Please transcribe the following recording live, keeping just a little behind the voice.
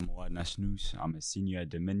Nationals. I'm a senior at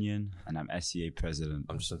Dominion, and I'm SCA president.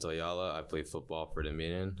 I'm Jasinto. I play football for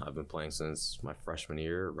Dominion. I've been playing since my freshman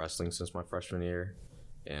year, wrestling since my freshman year,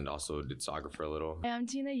 and also did soccer for a little. Hi, I'm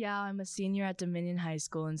Tina Yao. I'm a senior at Dominion High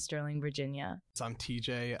School in Sterling, Virginia. So I'm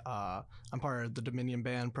TJ. I'm part of the Dominion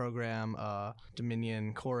Band program,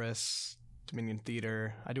 Dominion Chorus, Dominion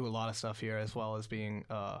Theater. I do a lot of stuff here, as well as being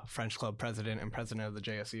French Club president and president of the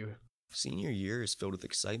JSU. Senior year is filled with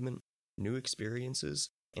excitement, new experiences,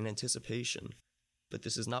 and anticipation. But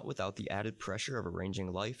this is not without the added pressure of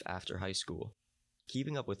arranging life after high school.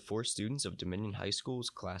 Keeping up with 4 students of Dominion High School's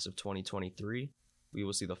class of 2023, we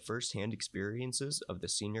will see the first-hand experiences of the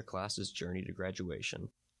senior class's journey to graduation.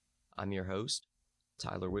 I'm your host,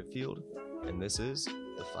 Tyler Whitfield, and this is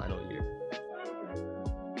The Final Year.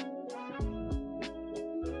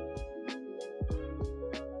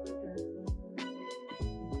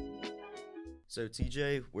 So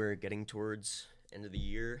TJ, we're getting towards end of the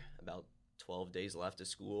year, about 12 days left of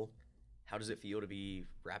school. How does it feel to be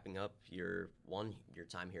wrapping up your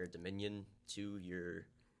time here at Dominion, 2, your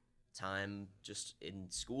time just in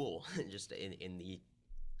school, just in the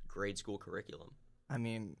grade school curriculum? I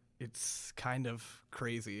mean, it's kind of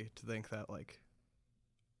crazy to think that like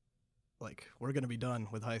we're gonna be done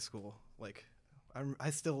with high school. Like,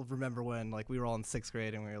 I still remember when like we were all in 6th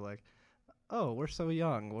grade and we were like, oh, we're so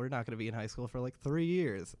young. We're not going to be in high school for like 3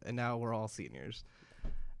 years. And now we're all seniors.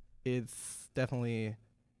 It's definitely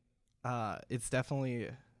a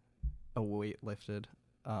weight lifted.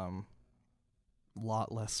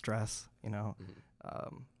 Lot less stress, you know.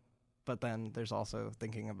 Mm-hmm. But then there's also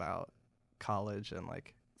thinking about college and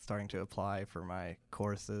like starting to apply for my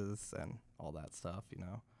courses and all that stuff, you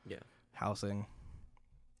know. Yeah. Housing,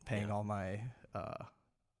 paying all my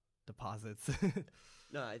deposits.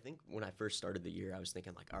 No, I think when I first started the year, I was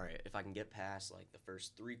thinking like, all right, if I can get past like the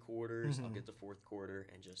first 3 quarters, I'll get to 4th quarter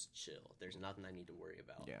and just chill. There's nothing I need to worry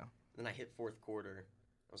about. Yeah. Then I hit 4th quarter.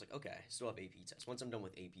 I was like, okay, I still have AP test. Once I'm done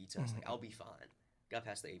with AP test, like I'll be fine. Got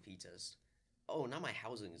past the AP test. Oh, now my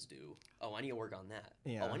housing is due. Oh, I need to work on that.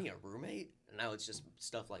 Yeah. Oh, I need a roommate. And now it's just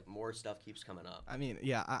stuff like more stuff keeps coming up. I mean,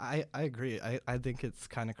 yeah, I agree. I think it's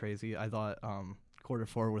kind of crazy. I thought quarter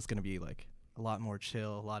 4 was going to be like a lot more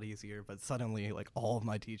chill, a lot easier, but suddenly like all of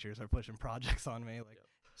my teachers are pushing projects on me. Like,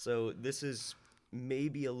 so this is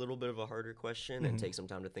maybe a little bit of a harder question and take some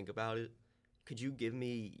time to think about it. Could you give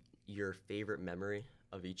me your favorite memory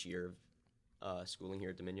of each year of schooling here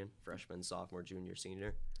at Dominion? Freshman, sophomore, junior,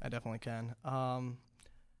 senior? I definitely can.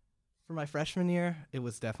 For my freshman year, it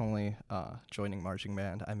was definitely joining marching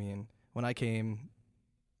band. I mean, when I came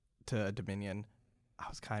to Dominion, I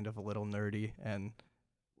was kind of a little nerdy and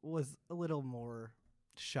was a little more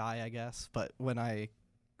shy, I guess. But when I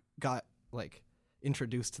got like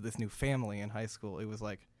introduced to this new family in high school, it was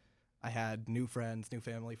like I had new friends, new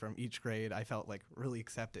family from each grade. I felt like really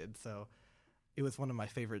accepted. So it was one of my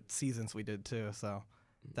favorite seasons we did too. So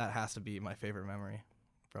that has to be my favorite memory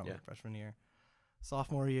from freshman year.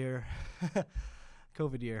 Sophomore year,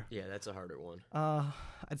 COVID year. Yeah, that's a harder one.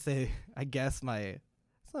 I'd say, I guess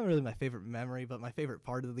it's not really my favorite memory, but my favorite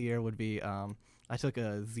part of the year would be I took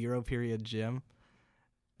a 0 period gym.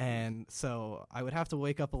 And so I would have to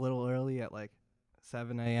wake up a little early at like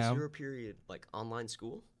 7 a.m. 0 period, like online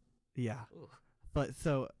school? Yeah. Ooh. But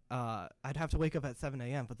so I'd have to wake up at 7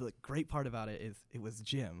 a.m. But the great part about it is it was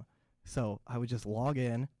gym. So I would just log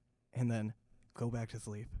in and then go back to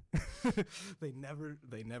sleep. They never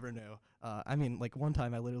knew. I mean, like one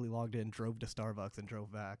time I literally logged in, drove to Starbucks and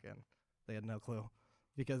drove back, and they had no clue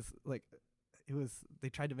because like they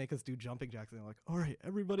tried to make us do jumping jacks, and they're like, all right,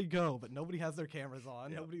 everybody go, but nobody has their cameras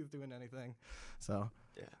on. Yep. Nobody's doing anything. So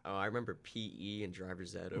yeah. Oh, I remember PE and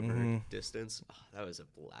driver's ed over distance. Oh, that was a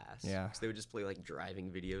blast. Yeah. So they would just play like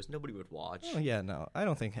driving videos. Nobody would watch. Oh, yeah, no. I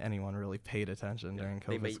don't think anyone really paid attention during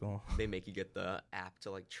COVID school. They make you get the app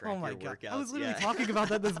to like track your workouts. I was literally talking about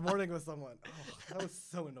that this morning with someone. Oh, that was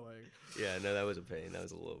so annoying. Yeah, no, that was a pain. That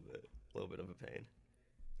was a little bit of a pain.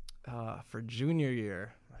 For junior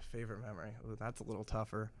year, my favorite memory. Ooh, that's a little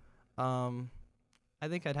tougher. I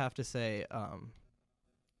think I'd have to say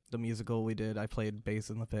the musical we did. I played bass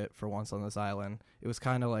in the pit for Once on This Island. It was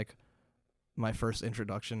kind of like my first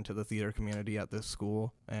introduction to the theater community at this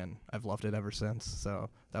school, and I've loved it ever since. So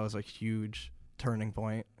that was a huge turning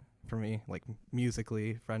point for me, like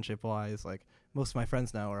musically, friendship-wise. Like most of my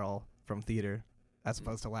friends now are all from theater, as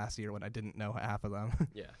opposed to last year when I didn't know half of them.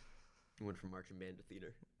 Yeah. Went from marching band to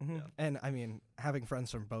theater. Mm-hmm. Yeah. And I mean, having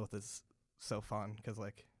friends from both is so fun because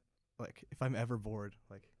like if I'm ever bored,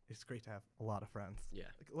 like it's great to have a lot of friends. Yeah.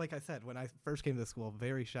 Like I said, when I first came to school,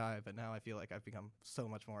 very shy, but now I feel like I've become so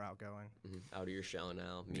much more outgoing. Out of your shell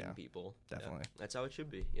now, meeting Yeah, people. definitely. Yeah. That's how it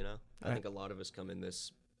should be, you know? I Right. think a lot of us come in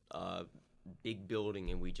this big building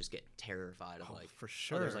and we just get terrified of For oh,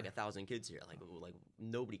 sure. there's like 1,000 kids here. Like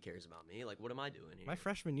nobody cares about me. Like, what am I doing here? My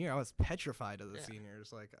freshman year, I was petrified of the Yeah.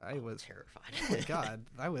 seniors. Like, I was terrified. Oh my God,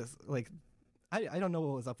 I was like, I don't know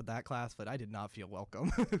what was up with that class, but I did not feel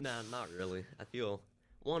welcome. Nah, not really. I feel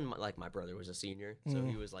like my brother was a senior, so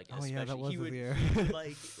he was like, Oh, yeah, that was he his would, year. he would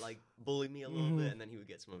like bully me a little bit, and then he would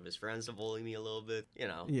get some of his friends to bully me a little bit. You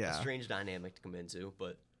know, Yeah. a strange dynamic to come into,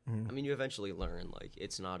 but I mean, you eventually learn like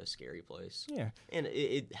it's not a scary place. Yeah. And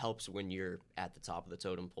it helps when you're at the top of the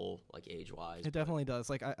totem pole, like age wise. It definitely does.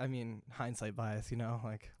 Like, I mean, hindsight bias, you know,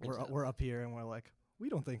 like we're up here and we're like, we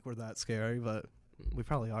don't think we're that scary, but we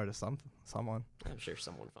probably are to someone. I'm sure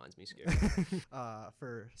someone finds me scary.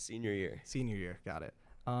 For Senior year. got it.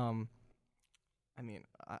 I mean,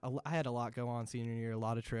 I had a lot go on senior year, a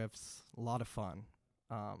lot of trips, a lot of fun.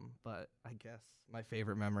 But I guess my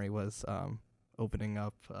favorite memory was opening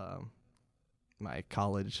up my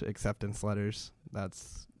college acceptance letters.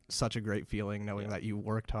 That's such a great feeling, knowing that you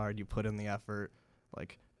worked hard, you put in the effort.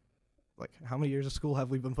 Like how many years of school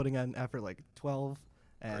have we been putting in effort? Like 12,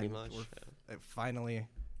 and Pretty much. we're finally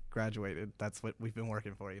graduated. That's what we've been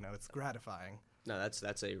working for. You know, it's gratifying. No,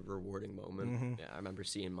 that's a rewarding moment. Yeah, I remember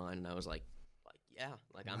seeing mine, and I was like yeah,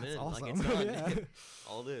 like I'm That's in, awesome. like it's done. Yeah.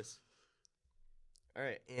 All this. All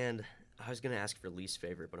right, and I was gonna ask for least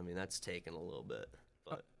favorite, but I mean that's taken a little bit.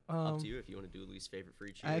 But up to you if you want to do least favorite for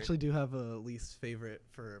each year. I actually do have a least favorite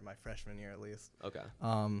for my freshman year, at least. Okay.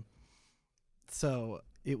 So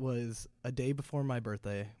it was a day before my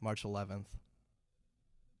birthday, March 11th,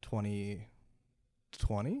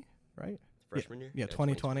 2020, right? Freshman year. Yeah,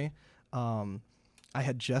 2020. I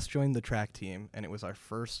had just joined the track team, and it was our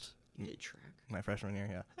first. Track. My freshman year,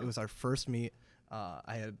 yeah. It was our first meet.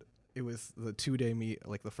 It was the 2-day meet,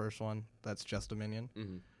 like the first one. That's just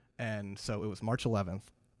Dominion. And so it was March 11th,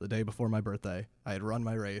 the day before my birthday. I had run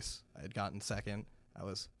my race. I had gotten second. I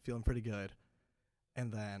was feeling pretty good.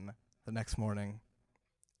 And then the next morning,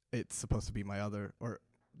 it's supposed to be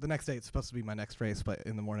the next day it's supposed to be my next race, but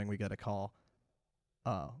in the morning we get a call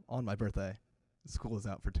on my birthday. School is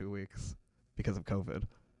out for 2 weeks because of COVID.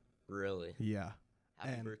 Really? Yeah.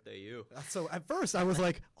 Happy birthday, you. So at first I was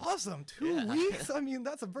like, awesome, 2 weeks? I mean,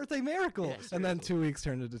 that's a birthday miracle. Yeah, and then seriously. 2 weeks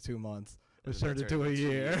turned into 2 months, which And then turned that into a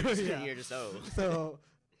year. Yeah. Year just So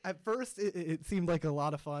at first it seemed like a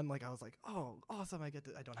lot of fun. Like I was like, oh, awesome, I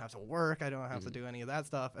don't have to work. I don't have to do any of that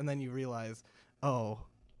stuff. And then you realize, oh,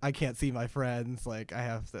 I can't see my friends. Like I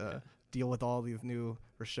have to deal with all these new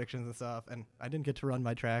restrictions and stuff. And I didn't get to run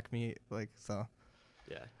my track meet. Like, so.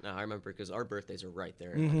 Yeah, no, I remember because our birthdays are right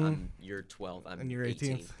there. Like, you're 12, I'm And you're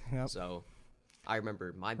 18. 18th. Yep. So I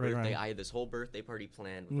remember my Right birthday. around. I had this whole birthday party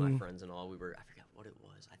planned with my friends and all. I forgot what it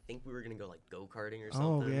was. I think we were going to go like go-karting or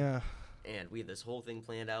something. Oh, yeah. And we had this whole thing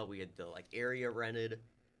planned out. We had the like area rented.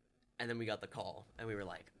 And then we got the call. And we were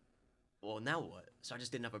like, well, now what? So I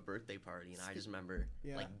just didn't have a birthday party. And I just remember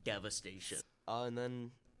like devastation. And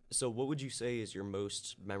then, so what would you say is your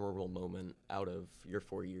most memorable moment out of your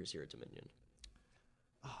 4 years here at Dominion?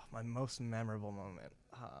 Oh, my most memorable moment.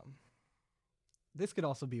 This could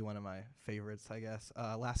also be one of my favorites, I guess.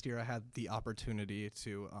 Last year I had the opportunity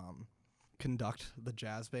to conduct the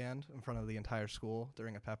jazz band in front of the entire school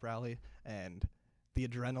during a pep rally, and the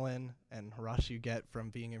adrenaline and rush you get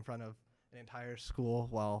from being in front of an entire school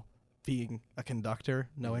while being a conductor,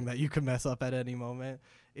 knowing that you could mess up at any moment.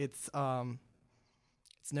 It's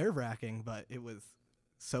nerve-wracking, but it was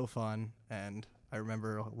so fun, and I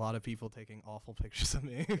remember a lot of people taking awful pictures of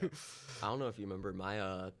me. I don't know if you remember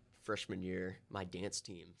my freshman year, my dance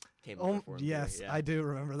team came over for me. Yes, Yeah. I do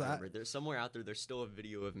remember that. There's somewhere out there's still a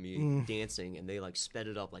video of me dancing, and they like sped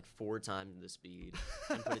it up like 4 times the speed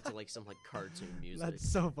and put it to like some like cartoon music. That's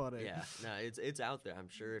so funny. Yeah, no, it's out there. I'm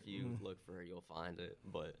sure if you look for it, you'll find it.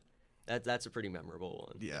 But that's a pretty memorable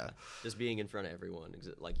one. Yeah. Just being in front of everyone,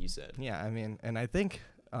 like you said. Yeah, I mean, and I think,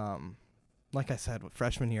 like I said,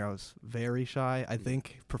 freshman year I was very shy. I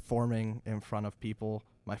think performing in front of people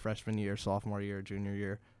my freshman year, sophomore year, junior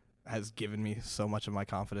year has given me so much of my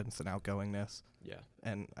confidence and outgoingness. Yeah.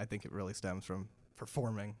 And I think it really stems from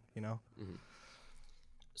performing, you know?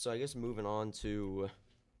 So I guess moving on to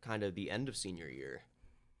kind of the end of senior year,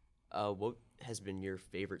 what has been your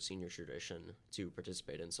favorite senior tradition to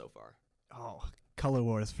participate in so far? Oh, Color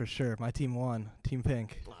Wars for sure. My team won. Team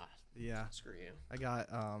Pink. Yeah. Screw you. I got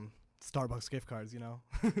Starbucks gift cards, you know?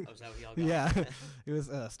 Oh, is that what y'all got? Yeah. It was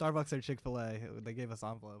Starbucks or Chick-fil-A. They gave us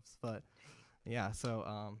envelopes. But, yeah,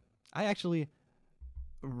 so I actually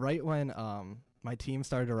right when my team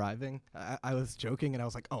started arriving, I was joking and I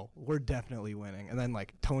was like, oh, we're definitely winning. And then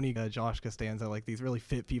like Tony, Josh Costanza, like these really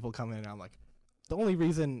fit people come in, and I'm like, the only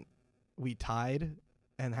reason we tied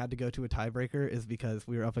and had to go to a tiebreaker is because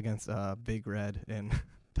we were up against Big Red in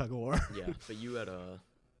tug of war. Yeah, but you had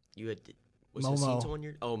was Momo. Jasinto on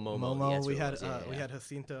your? Oh, Momo. Momo, Yeah, that's we what it had was. Yeah, we yeah. had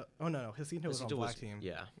Jacinto. Oh no, Jacinto was on Jacinto black team.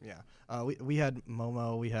 Yeah, Yeah. We had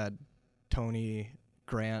Momo, we had Tony,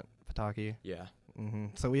 Grant, Pataki. yeah,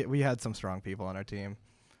 So we had some strong people on our team.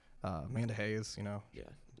 Amanda Hayes, you know. yeah.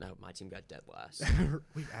 No, my team got dead last.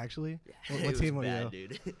 We actually. Yeah, What it was team were bad, you?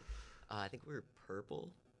 dude. I think we were purple.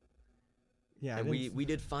 Yeah, And we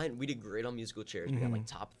did fine. We did great on musical chairs. We got like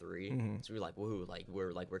top 3. Mhm. So we were like,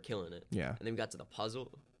 woohoo! We're killing it. Yeah. And then we got to the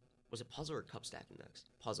puzzle. Was it puzzle or cup stacking next?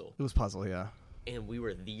 Puzzle. It was puzzle, yeah. And we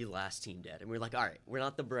were the last team dead. And we were like, all right, we're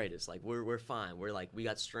not the brightest. Like we're fine. We're like, we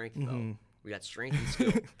got strength though. We got strength and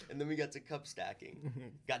skill. And then we got to cup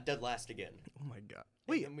stacking. Got dead last again. Oh my god. And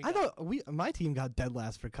Wait, then we I got- thought my team got dead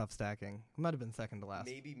last for cup stacking. It might have been second to last.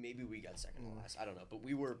 Maybe we got second to last. I don't know, but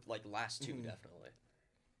we were like last 2 definitely.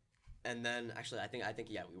 And then actually, I think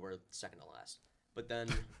yeah, we were second to last. But then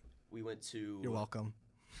we went to. You're welcome.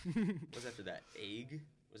 Was after that egg?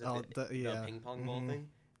 Was that Oh, yeah. the ping pong ball thing?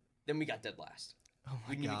 Then we got dead last. Oh my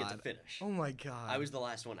We didn't even get to god. finish. Oh my god. I was the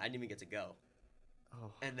last one. I didn't even get to go.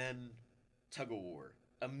 Oh. And then tug of war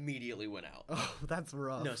immediately went out. Oh, that's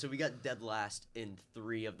rough. No, so we got dead last in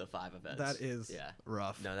 3 of the 5 events. That is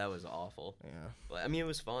rough. No, that was awful. Yeah. But I mean, it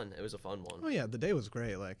was fun. It was a fun one. Oh yeah, the day was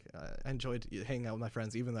great. Like I enjoyed hanging out with my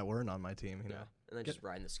friends, even that weren't on my team. You know, And then just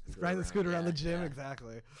riding the scooter. riding the scooter around the gym. yeah.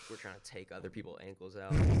 Exactly. We're trying to take other people's ankles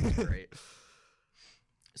out. It was great.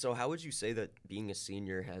 So, how would you say that being a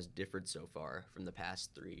senior has differed so far from the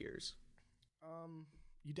past 3 years?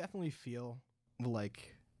 You definitely feel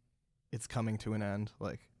like it's coming to an end.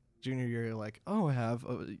 Like junior year, you're like, oh, I have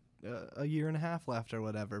a year and a half left or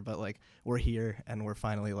whatever. But like we're here and we're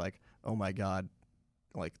finally like, oh my god,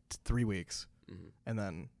 like 3 weeks, and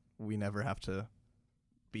then we never have to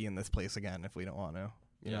be in this place again if we don't want to.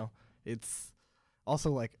 You know, it's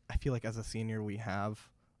also like I feel like as a senior we have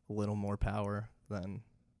a little more power than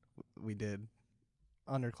we did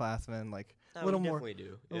underclassmen. Like a little we more. definitely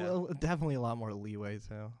do. A Yeah. little- definitely a lot more leeway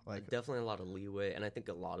too. Like Definitely a lot of leeway, and I think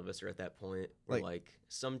a lot of us are at that point where like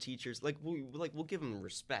some teachers, like we'll give them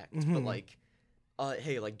respect, but like,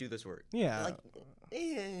 hey, like do this work. yeah,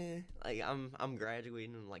 Like I'm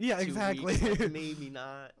graduating in like Yeah, 2 exactly. weeks, like, maybe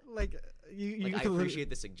not. like you Like I could appreciate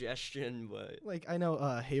the suggestion, but like I know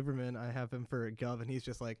Haberman, I have him for Gov, and he's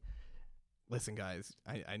just like, listen guys,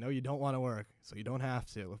 I know you don't want to work, so you don't have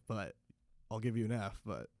to, but I'll give you an F,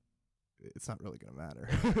 but it's not really gonna matter.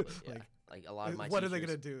 yeah, like a lot of my what are teachers, they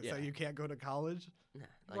gonna do? Yeah. So you can't go to college? Nah,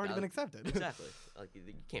 You've already been accepted. Exactly. Like you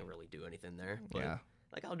can't really do anything there. But, Yeah.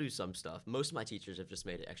 Like I'll do some stuff. Most of my teachers have just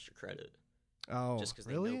made it extra credit, Oh, just because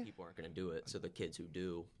really? they know people aren't gonna do it. So the kids who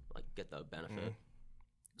do like get the benefit.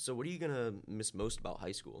 So what are you gonna miss most about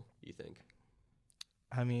high school? You think?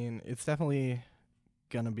 I mean, it's definitely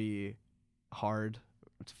gonna be hard.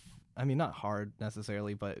 I mean, not hard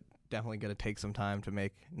necessarily, but definitely gonna take some time to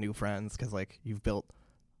make new friends because like you've built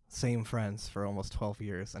same friends for almost 12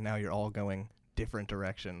 years, and now you're all going different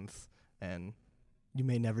directions, and you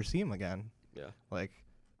may never see them again. Yeah. Like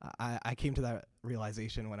I came to that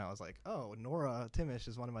realization when I was like, oh, Nora Timish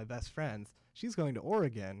is one of my best friends. She's going to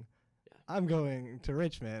Oregon. Yeah. I'm going to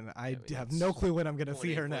Richmond. I mean, have that's no clue when I'm gonna point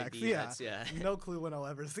see A, her point next. B, Yeah. that's- yeah. No clue when I'll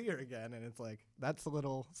ever see her again, and it's like that's a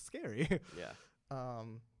little scary. Yeah.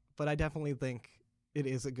 But I definitely think it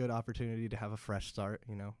is a good opportunity to have a fresh start.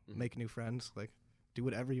 You know, make new friends, like do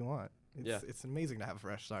whatever you want. It's amazing to have a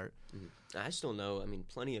fresh start. I still know. I mean,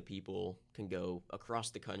 plenty of people can go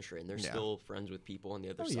across the country and they're still friends with people on the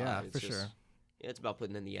other side. Yeah, It's for just, sure. Yeah, it's about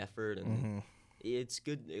putting in the effort, and it's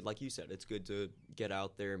good. Like you said, it's good to get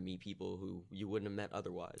out there and meet people who you wouldn't have met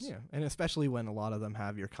otherwise. Yeah, and especially when a lot of them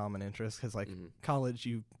have your common interests, because like college,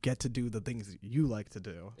 you get to do the things you like to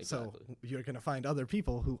do. Exactly. So you're gonna find other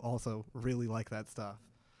people who also really like that stuff.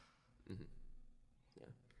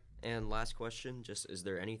 And last question, just is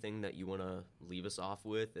there anything that you want to leave us off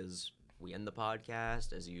with as we end the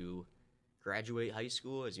podcast, as you graduate high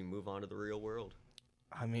school, as you move on to the real world?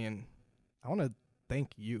 I mean, I want to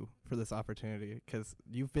thank you for this opportunity because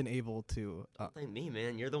you've been able to. Thank me,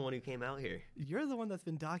 man. You're the one who came out here. You're the one that's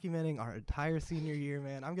been documenting our entire senior year,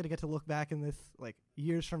 man. I'm gonna get to look back in this like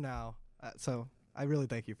years from now. So I really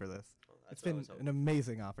thank you for this. It's been an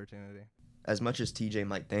amazing opportunity. As much as TJ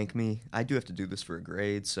might thank me, I do have to do this for a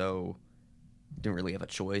grade, so didn't really have a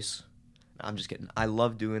choice. I'm just kidding. I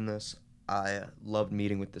love doing this. I loved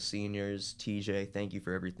meeting with the seniors. TJ, thank you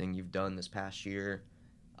for everything you've done this past year.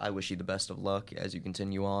 I wish you the best of luck as you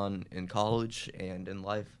continue on in college and in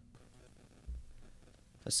life.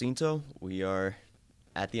 Jasinto, we are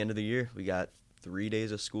at the end of the year. We got 3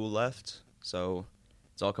 days of school left, so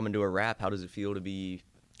it's all coming to a wrap. How does it feel to be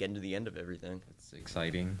getting to the end of everything? It's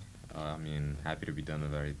exciting. Happy to be done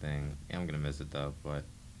with everything. I'm going to miss it, though, but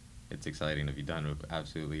it's exciting to be done with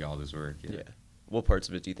absolutely all this work. Yeah. What parts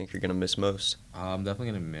of it do you think you're going to miss most? I'm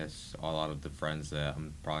definitely going to miss a lot of the friends that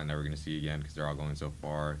I'm probably never going to see again because they're all going so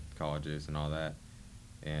far, colleges and all that.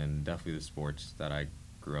 And definitely the sports that I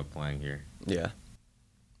grew up playing here. Yeah.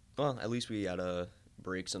 Well, at least we had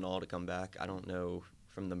breaks and all to come back. I don't know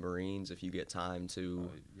from the Marines if you get time to...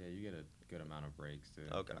 yeah, you get a good amount of breaks to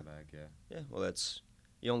come back, yeah. Yeah, well,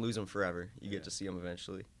 you don't lose them forever. You get to see them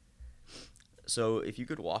eventually. So if you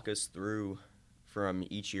could walk us through from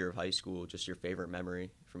each year of high school, just your favorite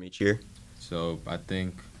memory from each year. So I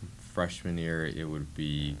think freshman year it would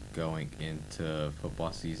be going into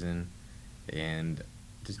football season and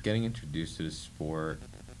just getting introduced to the sport.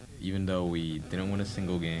 Even though we didn't win a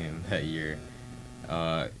single game that year,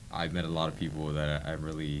 I met a lot of people that I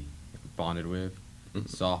really bonded with. Mm-hmm.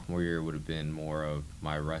 Sophomore year would have been more of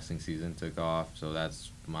my wrestling season took off, so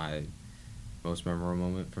that's my most memorable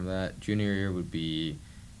moment from that. Junior year would be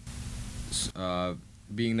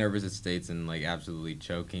being nervous at states and like absolutely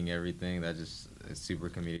choking everything. That just is super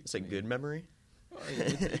comedic. It's a good memory?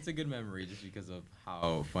 It's a good memory just because of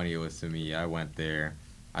how funny it was to me. I went there,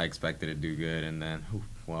 I expected to do good, and then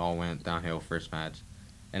all went downhill first match.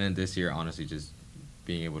 And then this year, honestly, just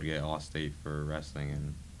being able to get All-State for wrestling,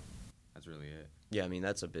 and that's really it. Yeah, I mean,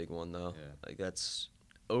 that's a big one, though. Yeah. Like, that's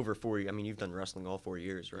over 4 years. I mean, you've done wrestling all 4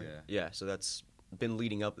 years, right? Yeah. Yeah, so that's been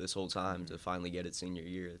leading up this whole time to finally get it senior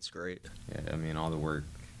year. It's great. Yeah, I mean, all the work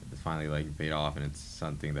finally, like, paid off, and it's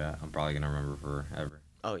something that I'm probably going to remember forever.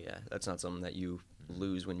 Oh, yeah. That's not something that you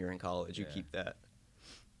lose when you're in college. You Yeah. keep that.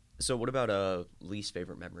 So what about a least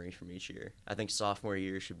favorite memory from each year? I think sophomore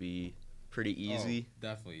year should be pretty easy. Oh,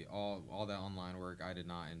 definitely. All that online work I did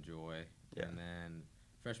not enjoy. Yeah. And then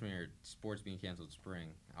freshman year, sports being canceled spring,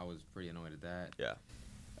 I was pretty annoyed at that.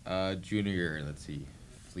 Yeah. Junior year, let's see.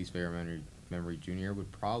 Least favorite memory junior year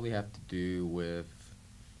would probably have to do with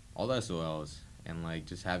all the SOLs and like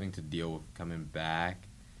just having to deal with coming back.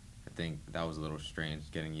 I think that was a little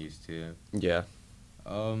strange getting used to. Yeah.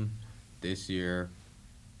 This year,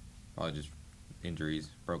 probably just injuries.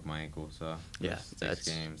 Broke my ankle, so Yeah, missed that's-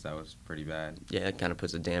 6 games. That was pretty bad. Yeah, it kind of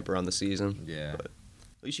puts a damper on the season. Yeah. But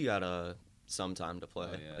at least you got some time to play.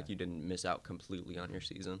 Oh, yeah. Like, you didn't miss out completely on your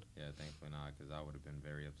season. Yeah, thankfully not, because I would have been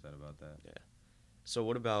very upset about that. Yeah. So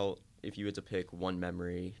what about if you had to pick one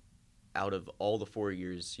memory out of all the 4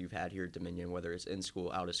 years you've had here at Dominion, whether it's in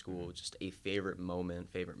school, out of school, just a favorite moment,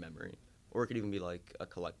 favorite memory? Or it could even be like a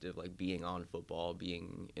collective, like being on football,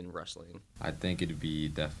 being in wrestling. I think it'd be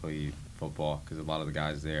definitely football, because a lot of the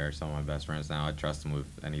guys there are some of my best friends now. I trust them with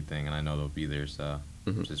anything, and I know they'll be there, so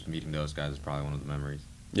just meeting those guys is probably one of the memories.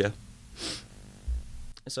 Yeah.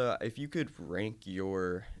 So if you could rank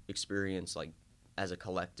your experience, like, as a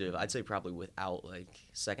collective, I'd say probably without, like,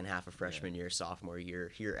 second half of freshman year, sophomore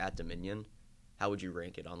year, here at Dominion, how would you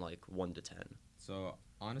rank it on, like, 1 to 10? So,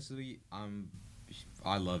 honestly,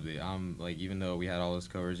 I loved it. Like, even though we had all those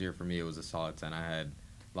covers here, for me, it was a solid 10. I had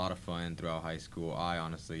a lot of fun throughout high school. I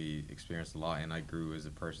honestly experienced a lot, and I grew as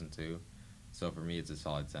a person, too. So, for me, it's a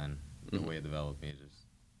solid 10. The way it developed me is just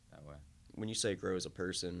that way. When you say grow as a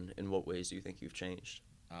person, in what ways do you think you've changed?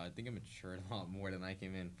 I think I matured a lot more than I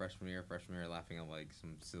came in freshman year laughing at, like,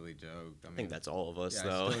 some silly joke. I think that's all of us, yeah,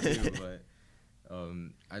 though. I still do, but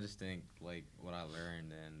I just think, like, what I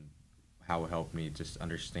learned and how it helped me just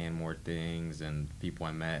understand more things, and people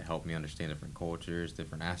I met helped me understand different cultures,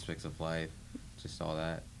 different aspects of life, just all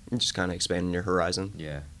that. Just kind of expanding your horizon.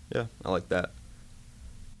 Yeah. Yeah, I like that.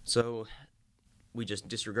 So we just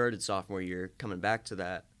disregarded sophomore year. Coming back to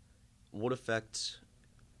that, what effect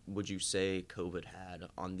would you say COVID had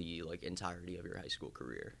on the, like, entirety of your high school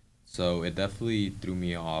career? So it definitely threw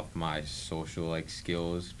me off my social, like,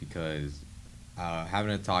 skills, because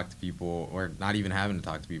having to talk to people, or not even having to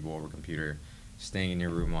talk to people over computer, staying in your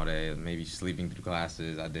room all day, maybe sleeping through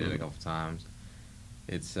classes. I did it a couple times.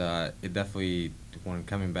 It definitely, when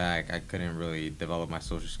coming back, I couldn't really develop my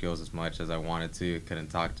social skills as much as I wanted to. Couldn't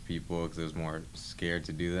talk to people because I was more scared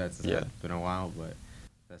to do that since it's been a while, but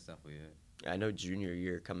that's definitely it. I know junior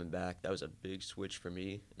year coming back, that was a big switch for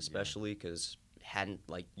me, especially because hadn't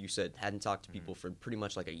talked to people for pretty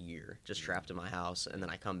much like a year, just trapped in my house, and then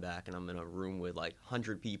I come back and I'm in a room with like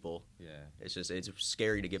 100 people. Yeah. It's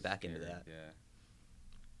scary to get back into that. Yeah.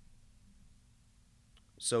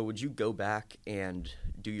 So would you go back and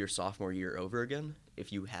do your sophomore year over again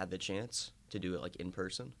if you had the chance? to do it like in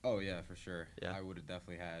person? Oh yeah, for sure. Yeah. I would have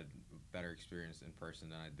definitely had a better experience in person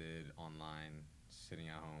than I did online, sitting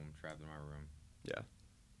at home, trapped in my room. Yeah.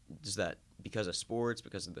 Is that because of sports,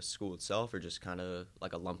 because of the school itself, or just kind of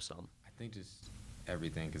like a lump sum? I think just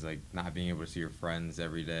everything, because like not being able to see your friends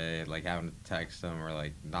every day, like having to text them, or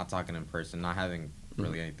like not talking in person, not having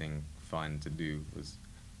really anything fun to do was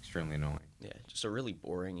extremely annoying. Yeah, just a really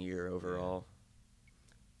boring year overall.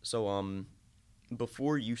 So,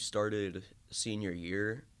 before you started senior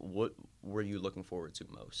year, what were you looking forward to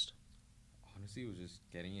most? Honestly, it was just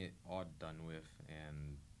getting it all done with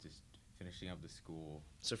and just finishing up the school.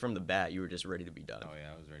 So from the bat, you were just ready to be done. Oh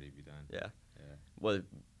yeah, I was ready to be done. Yeah. Yeah. Well,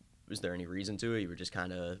 was there any reason to it? You were just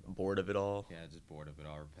kind of bored of it all? Yeah, just bored of it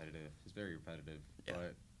all. Repetitive. It's very repetitive. Yeah.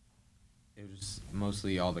 But it was just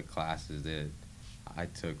mostly all the classes that I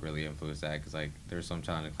took really influenced that, because like there was some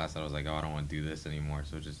time in the class that I was like, oh, I don't want to do this anymore.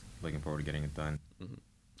 So just looking forward to getting it done.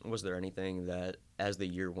 Was there anything that, as the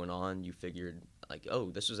year went on, you figured like,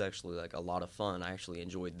 oh, this was actually like a lot of fun. I actually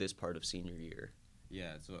enjoyed this part of senior year.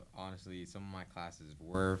 Yeah. So honestly, some of my classes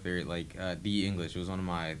were very like the English. It was one of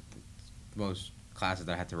my most classes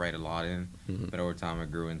that I had to write a lot in. But over time, I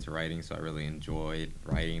grew into writing, so I really enjoyed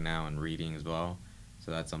writing now and reading as well.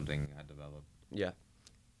 So that's something I developed. Yeah.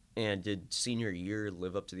 And did senior year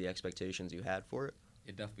live up to the expectations you had for it?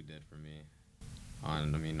 It definitely did for me. I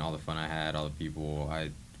mean, all the fun I had, all the people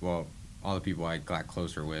I got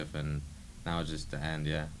closer with, and now it's just the end,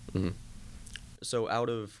 yeah. So out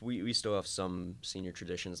of, we still have some senior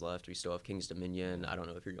traditions left. We still have King's Dominion. I don't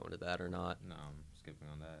know if you're going to that or not. No, I'm skipping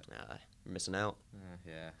on that. You're missing out.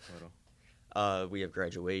 Yeah, a little. We have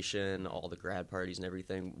graduation, all the grad parties and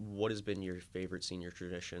everything. What has been your favorite senior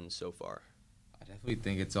tradition so far? I definitely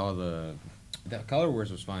think it's all the Color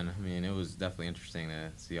Wars was fun. I mean, it was definitely interesting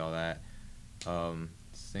to see all that. I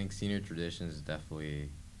think senior traditions is definitely,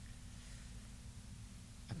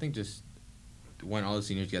 I think just when all the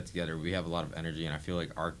seniors get together, we have a lot of energy, and I feel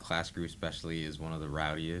like our class group especially is one of the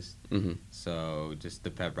rowdiest. So just the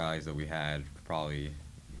pep rallies that we had, probably,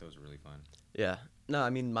 those were really fun. Yeah. No, I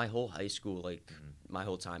mean, my whole high school, like, my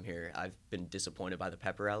whole time here, I've been disappointed by the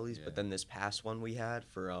pep rallies, but then this past one we had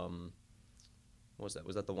for, what was that?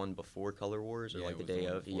 Was that the one before Color Wars, or Yeah, like the it was day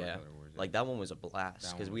one of? before Yeah. Color Wars, yeah. Like, that one was a blast,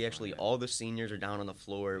 That because one we was actually, fun, yeah. all the seniors are down on the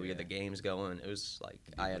floor, we had the Yeah. games going, it was like,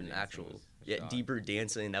 I had an Deeper actual, dancing was a shot. deeper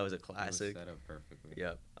dancing, that was a It was classic. set up perfectly.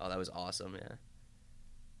 Yep. Oh, that was awesome, yeah.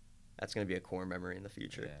 That's going to be a core memory in the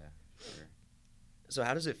future. Yeah, sure. So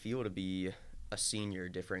how does it feel to be a senior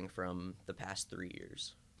differing from the past 3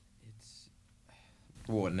 years?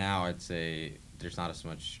 Well, now I'd say there's not as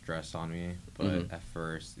much stress on me, but at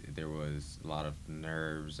first there was a lot of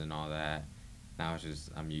nerves and all that. Now it's just,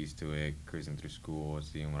 I'm used to it, cruising through school,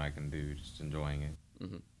 seeing what I can do, just enjoying it.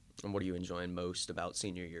 And what are you enjoying most about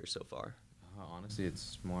senior year so far? Honestly,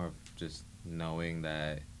 it's more of just knowing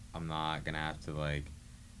that I'm not going to have to, like,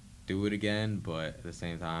 do it again, but at the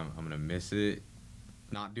same time, I'm going to miss it,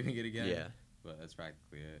 not doing it again. Yeah. But that's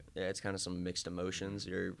practically it. Yeah, it's kind of some mixed emotions.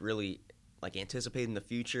 You're really like anticipating the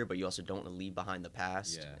future, but you also don't want to leave behind the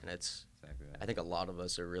past. Yeah. And it's, Exactly that. I think a lot of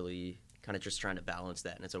us are really kind of just trying to balance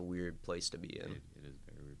that, and it's a weird place to be in. It is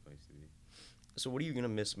a very weird place to be. So what are you going to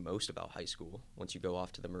miss most about high school once you go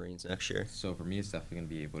off to the Marines next year? So for me, it's definitely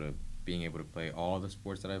going to be being able to play all the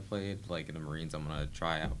sports that I've played. Like in the Marines, I'm going to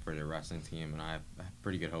try out for the wrestling team, and I have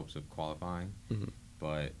pretty good hopes of qualifying.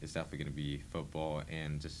 But it's definitely going to be football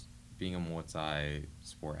and just being a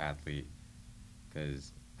multi-sport athlete,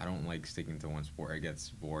 because I don't like sticking to one sport. It gets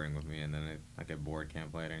boring with me, and then I get bored,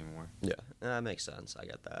 can't play it anymore. Yeah, that makes sense. I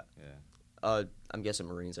get that. Yeah. I'm guessing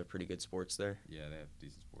Marines have pretty good sports there. Yeah, they have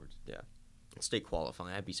decent sports. Yeah. State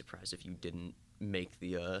qualifying, I'd be surprised if you didn't make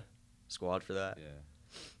the squad for that.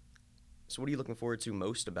 Yeah. So what are you looking forward to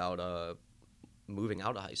most about moving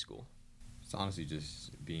out of high school? It's honestly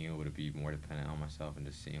just being able to be more dependent on myself and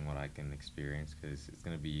just seeing what I can experience, because it's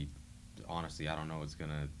going to be, honestly, I don't know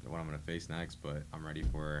what I'm going to face next, but I'm ready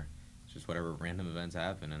for just whatever random events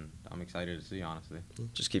happen, and I'm excited to see, honestly.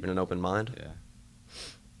 Just keeping an open mind? Yeah.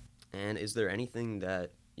 And is there anything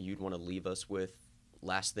that you'd want to leave us with?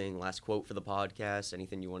 Last thing, last quote for the podcast,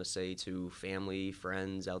 anything you want to say to family,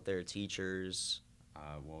 friends out there, teachers?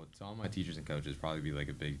 Well, to all my teachers and coaches, probably be like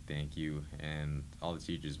a big thank you, and all the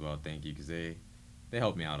teachers, well, thank you, because they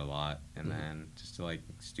help me out a lot. And then just to like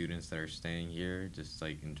students that are staying here, just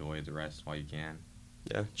like enjoy the rest while you can.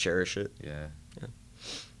 Yeah, cherish it. Yeah.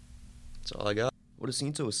 That's all I got. What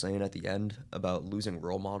Jasinto was saying at the end about losing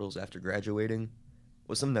role models after graduating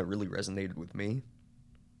was something that really resonated with me.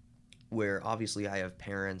 Where obviously I have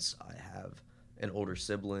parents, I have an older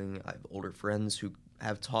sibling, I have older friends who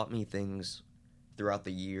have taught me things throughout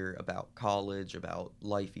the year about college, about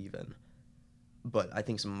life even. But I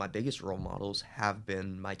think some of my biggest role models have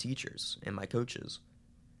been my teachers and my coaches.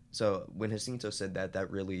 So when Jacinto said that,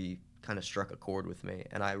 that really kind of struck a chord with me,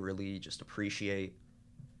 and I really just appreciate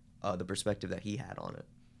the perspective that he had on it.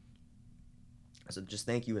 So just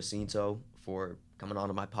thank you, Jacinto, for coming on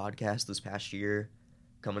to my podcast this past year,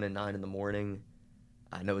 coming at 9 in the morning.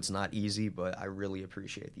 I know it's not easy, but I really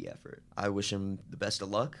appreciate the effort. I wish him the best of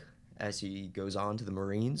luck as he goes on to the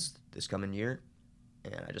Marines this coming year,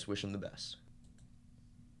 and I just wish him the best.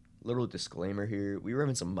 Little disclaimer here, we were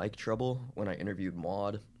having some mic trouble when I interviewed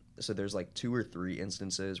Muad, so there's like 2 or 3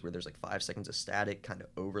 instances where there's like 5 seconds of static kind of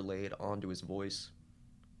overlaid onto his voice.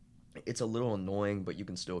 It's a little annoying, but you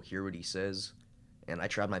can still hear what he says, and I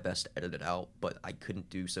tried my best to edit it out, but I couldn't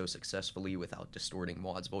do so successfully without distorting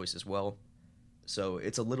Muad's voice as well. So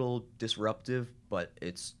it's a little disruptive, but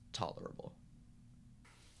it's tolerable.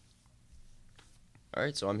 All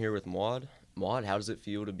right, so I'm here with Muad. Muad, how does it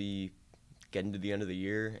feel to be getting to the end of the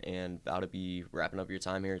year and about to be wrapping up your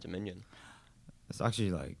time here at Dominion? It's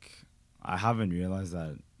actually like, I haven't realized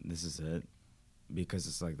that this is it, because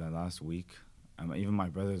it's like that last week. Even my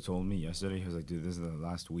brother told me yesterday, he was like, dude, this is the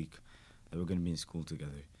last week that we're going to be in school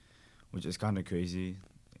together, which is kind of crazy.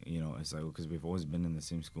 You know, it's like, because we've always been in the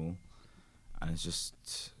same school, and it's just,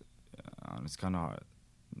 it's kind of hard.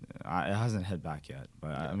 It hasn't hit back yet,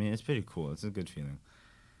 but I mean, it's pretty cool. It's a good feeling,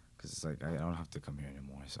 because it's like, I don't have to come here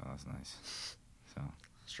anymore, so that's nice. So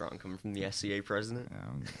Strong coming from the SCA president. yeah,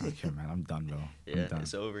 I don't care, man. I'm done, bro. Yeah, I'm done.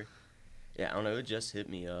 it's over. Yeah, I don't know. It just hit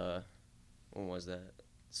me. When was that?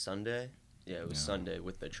 Sunday? Yeah, it was Sunday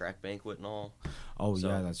with the track banquet and all. Oh, So,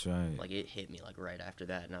 yeah, that's right. Like, it hit me, like, right after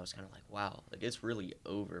that, and I was kind of like, wow. Like, it's really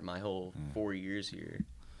over my whole 4 years here.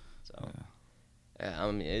 So, yeah, I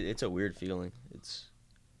mean, it's a weird feeling.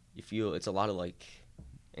 You feel, it's a lot of, like,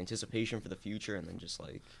 anticipation for the future, and then just,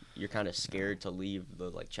 like, you're kind of scared to leave the,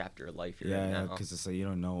 like, chapter of life you're in now. Yeah, because it's like, you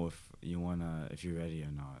don't know if you're ready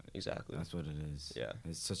or not. Exactly. That's what it is. Yeah.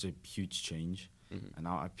 It's such a huge change, and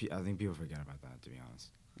I think people forget about that, to be honest.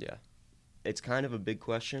 Yeah. It's kind of a big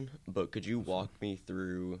question, but could you walk me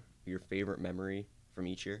through your favorite memory from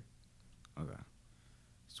each year? Okay.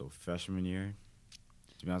 So freshman year,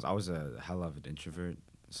 to be honest, I was a hell of an introvert.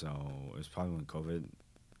 So it was probably when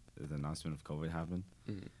the announcement of COVID happened.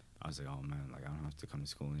 Mm-hmm. I was like, oh man, like I don't have to come to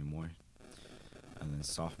school anymore. And then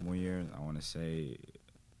sophomore year, I want to say,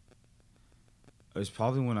 it was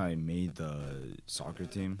probably when I made the soccer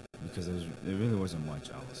team, because there really wasn't much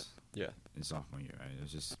else. Yeah. In sophomore year, right? It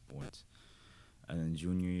was just sports. And then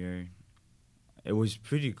junior year, it was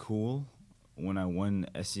pretty cool when I won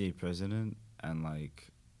SCA president, and like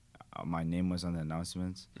my name was on the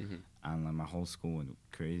announcements, and like my whole school went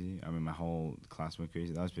crazy. I mean, my whole class went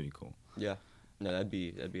crazy. That was pretty cool. Yeah. No, that'd be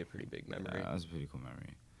a pretty big memory. That was a pretty cool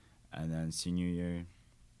memory. And then senior year,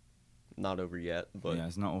 Not over yet, but yeah,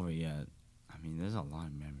 it's not over yet. I mean, there's a lot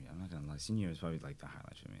of memory. I'm not gonna lie. Senior year is probably like the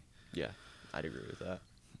highlight for me. yeah, I'd agree with that.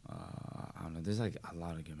 I don't know. There's like a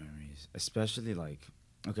lot of good memories, especially like,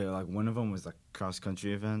 okay, like one of them was like cross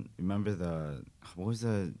country event. Remember what was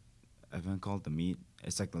the event called? The meet.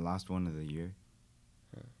 It's like the last one of the year.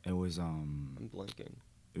 It was I'm blanking.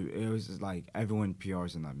 It was like everyone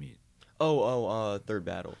PRs in that meet. Third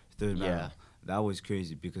battle. Third Yeah. battle. That was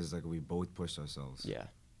crazy because like we both pushed ourselves. Yeah.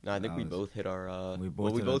 No, I think we both hit our. We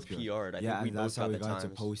we hit our both PR. PR'd. I yeah, think we and that's both how we got the got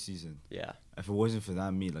times. to postseason. Yeah. If it wasn't for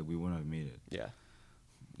that meet, like we wouldn't have made it. Yeah.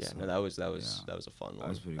 Yeah. So, No, that was a fun one. That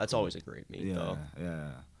was pretty That's cool. always a great meet, though. Yeah.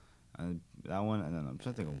 And that one, and then I'm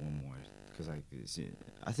trying to think of one more, because like,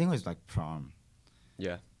 I think it was like prom.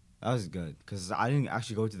 Yeah. That was good, because I didn't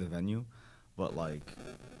actually go to the venue, but like,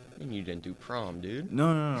 And you didn't do prom, dude.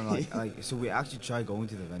 no, like so we actually tried going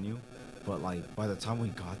to the venue, but like by the time we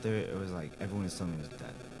got there, it was like everyone was telling me it was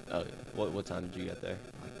dead. Oh, yeah. What time did you get there?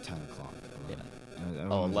 Like 10 o'clock. Yeah. And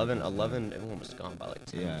everyone Oh, was 11, like, 11, everyone was gone by like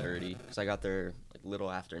Yeah. 10:30. Because I got there like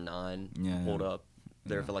little after 9, Yeah. pulled up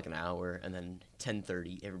there Yeah. for like an hour, and then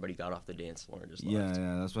 10:30, everybody got off the dance floor and just Yeah, left.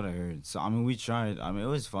 that's what I heard. So I mean, we tried. I mean, it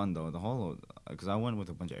was fun though. The whole, because I went with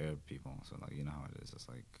a bunch of Arab people, so like you know how it is. It's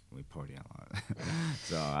like we party a lot.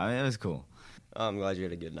 So I mean, it was cool. I'm glad you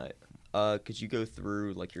had a good night. Could you go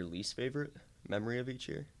through like your least favorite memory of each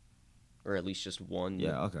year, or at least just one?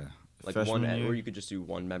 Yeah. Okay. Like Freshman one, year? or you could just do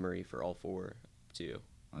one memory for all 4 too.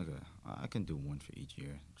 Okay, I can do one for each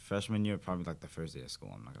year. Freshman year, probably like the first day of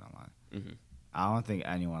school. I'm not gonna lie. Mhm. I don't think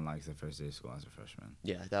anyone likes the first day of school as a freshman.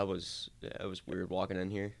 Yeah, it was weird walking in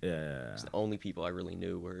here. Yeah. 'Cause the only people I really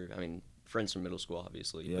knew were, I mean, friends from middle school,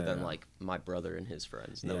 obviously, but then Yeah. like my brother and his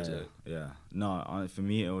friends. And that was it. Yeah. No, for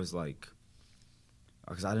me it was like,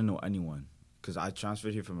 because I didn't know anyone. Because I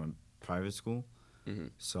transferred here from a private school, Mm-hmm.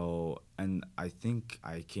 So, and I think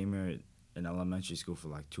I came here in elementary school for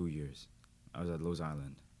like 2 years. I was at Rose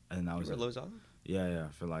Island, and I You was were at Los Island? yeah,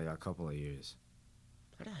 for like a couple of years.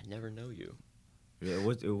 How did I never know you? Yeah,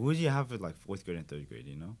 what did you have for like 4th grade and 3rd grade?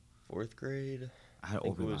 You know, 4th grade? I had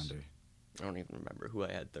think it was- Oberlander. I don't even remember who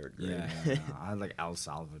I had 3rd grade. Yeah, I had like El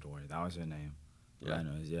Salvador. That was her name. Yeah.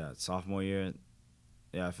 Anyways, yeah, sophomore year.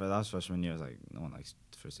 Yeah, for that was freshman year. I was like, no one likes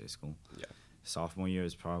first day of school. Yeah. Sophomore year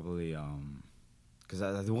is probably because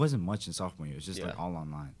there wasn't much in sophomore year. It was just like Yeah. all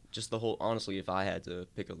online. Just the whole, honestly, if I had to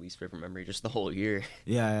pick a least favorite memory, just the whole year.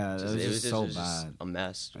 Yeah, it was just so bad. A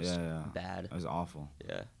mess. Just Yeah. bad. It was awful.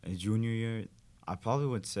 Yeah. In junior year, I probably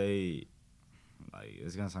would say, like,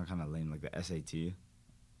 it's gonna sound kind of lame, like the SAT.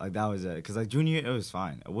 Like, that was it. Because, like, junior year, it was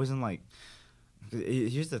fine. It wasn't like,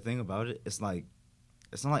 here's the thing about it. It's like,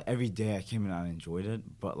 it's not like every day I came in and I enjoyed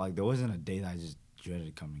it, but, like, there wasn't a day that I just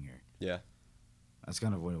dreaded coming here. Yeah. That's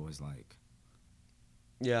kind of what it was like.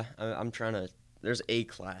 Yeah. I'm trying to, there's a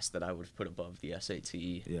class that I would have put above the SAT.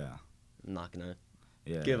 Yeah. I'm not going to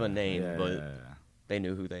Yeah. give a name, yeah, but yeah. they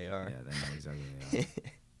knew who they are. Yeah, they know exactly who they are.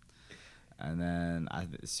 And then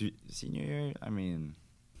senior year, I mean,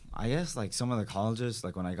 I guess like some of the colleges,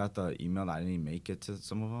 like when I got the email, I didn't make it to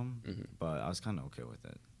some of them, Mhm. but I was kind of okay with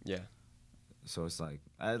it. Yeah. So it's like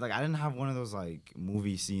I didn't have one of those like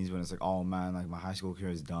movie scenes when it's like, oh man, like my high school career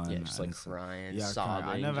is done. Yeah, just and like it's crying, yeah, sobbing.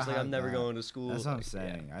 crying. I never just like, had I'm never that. going to school. That's what I'm like, yeah.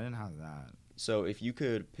 saying. I didn't have that. So if you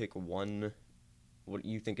could pick one, what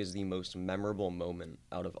you think is the most memorable moment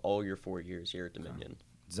out of all your 4 years here at Dominion?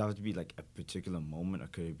 Does that have to be like a particular moment, or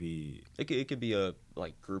could it be? It could be a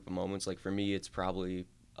like group of moments. Like for me, it's probably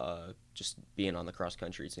just being on the cross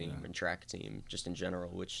country team Yeah. and track team, just in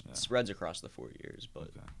general, which Yeah. spreads across the 4 years. But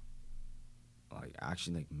Okay. Like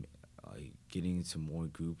actually like getting into more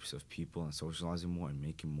groups of people and socializing more and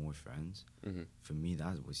making more friends. Mhm. For me,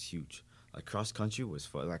 that was huge. Like cross country was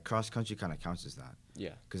fun. Like cross country kind of counts as that.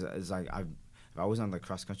 yeah, Because it's like if I was on the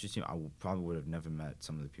cross country team, I probably would have never met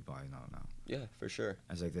some of the people I know now. yeah, for sure.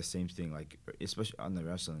 It's like the same thing, like especially on the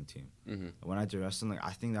wrestling team. hmm When I do wrestling, like,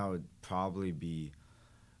 I think that would probably be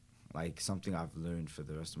like something I've learned for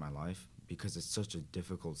the rest of my life, because it's such a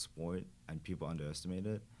difficult sport and people underestimate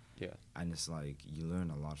it. Yeah. And it's like you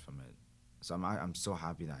learn a lot from it. So I'm so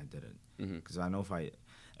happy that I did it, hmm because I know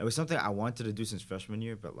it was something I wanted to do since freshman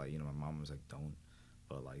year, but like, you know, my mom was like, don't.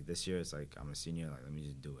 But like this year, it's like I'm a senior, like let me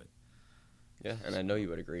just do it. Yeah, and I know you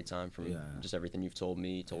had a great time from Yeah. just everything you've told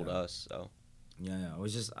me, told Yeah. us. So Yeah, it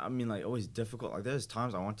was just, I mean, like, always difficult. Like, there's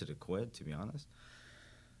times I wanted to quit, to be honest.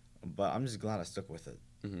 But I'm just glad I stuck with it.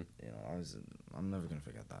 Mhm. You know, I'm never going to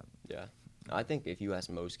forget that. yeah, I think if you ask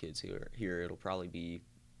most kids here, it'll probably be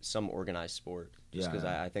some organized sport. Just because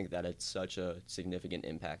Yeah. I think that it's such a significant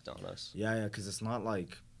impact on us. Yeah, because it's not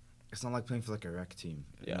like playing for, like, a rec team.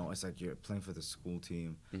 Yeah. You know, it's like you're playing for the school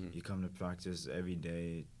team. Mhm. You come to practice every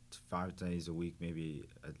day, 5 days a week, maybe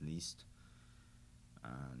at least.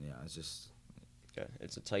 And, yeah, it's just... Okay.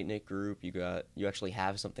 It's a tight knit group. You actually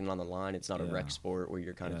have something on the line. It's not a Yeah. rec sport where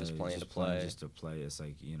you're kind of yeah, just you're playing to play. Just to play. It's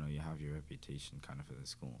like, you know, you have your reputation kind of for the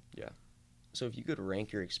school. So if you could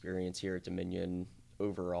rank your experience here at Dominion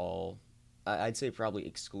overall, I'd say probably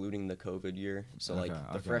excluding the COVID year. So like Okay,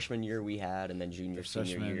 the okay. freshman year we had, and then junior The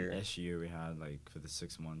senior year. freshman-ish year we had, like, for the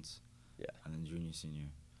 6 months. Yeah. And then junior, senior.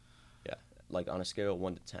 Like on a scale of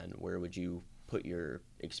 1 to 10, where would you put your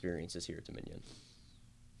experiences here at Dominion?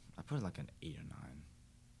 I put it like an 8 or 9.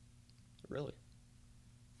 Really?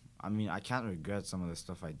 I mean, I can't regret some of the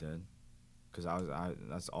stuff I did, because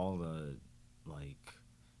that's all the, like,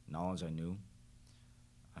 knowledge I knew.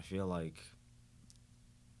 I feel like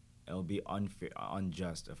it'll be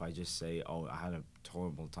unjust if I just say, oh, I had a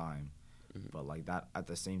horrible time. Mhm. But, like, that, at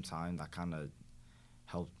the same time, that kind of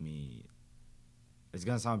helped me. It's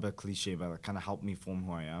going to sound a bit cliche, but it kind of helped me form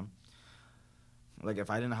who I am. Like, if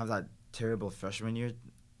I didn't have that terrible freshman year,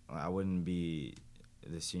 I wouldn't be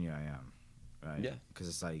the senior I am, right? Yeah. Because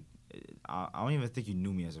it's like, I don't even think you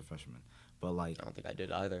knew me as a freshman. But, like, I don't think I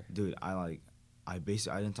did either. dude, I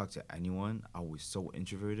didn't talk to anyone. I was so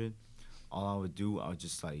introverted. All I would do, I would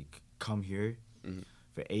just, like, come here Mhm.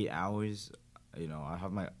 for 8 hours. You know, I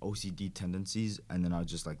have my OCD tendencies, and then I'd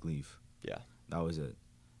just, like, leave. Yeah. That was it.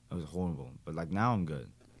 It was horrible. But, like, now I'm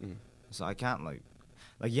good. Mhm. So I can't, like,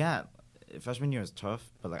 yeah, freshman year was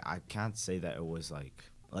tough, but, like, I can't say that it was, like,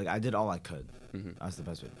 I did all I could. Mhm. That's the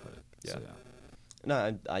best way to put it. Yeah. So, yeah.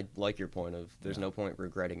 No, I like your point of there's Yeah. no point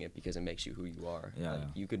regretting it because it makes you who you are. Yeah, Like,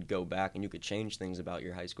 yeah. you could go back and you could change things about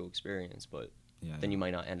your high school experience, but Yeah, then yeah. you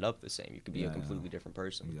might not end up the same. You could be Yeah, a yeah. completely different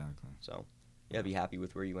person. Exactly. So, yeah, be happy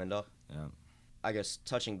with where you end up. Yeah. I guess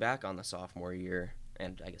touching back on the sophomore year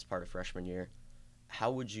and I guess part of freshman year,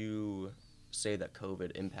 how would you say that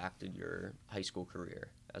COVID impacted your high school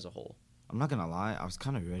career as a whole? I'm not gonna lie, I was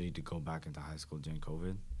kind of ready to go back into high school during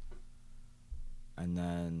COVID, and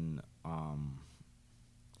then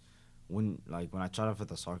when I tried out for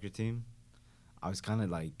the soccer team, I was kind of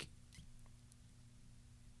like,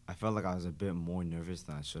 I felt like I was a bit more nervous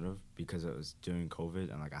than I should have because it was during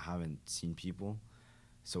COVID and like I haven't seen people,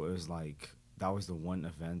 so it was like that was the one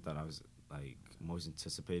event that I was like most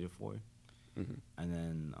anticipated for. Mm-hmm. And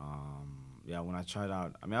then when I tried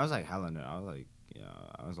out, I mean I was like hella nervous. I was like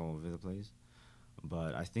I was all over the place,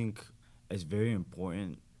 but I think it's very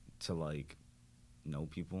important to like know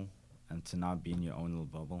people and to not be in your own little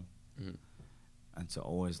bubble, Mm-hmm. and to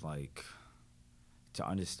always like to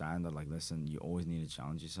understand that like listen, you always need to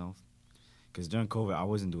challenge yourself, because during COVID I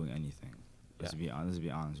wasn't doing anything. Let's be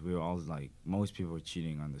honest, we were all like, most people were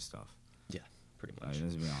cheating on this stuff. Yeah, pretty much.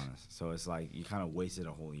 Let's be honest. So it's like you kind of wasted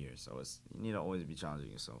a whole year. So you need to always be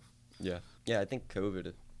challenging yourself. Yeah. I think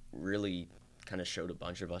COVID really kind of showed a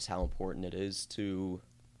bunch of us how important it is to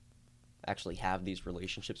actually have these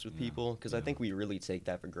relationships with people, because I think we really take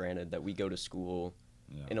that for granted, that we go to school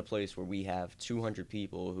in a place where we have 200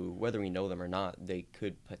 people who, whether we know them or not, they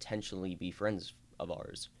could potentially be friends of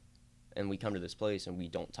ours. And we come to this place and we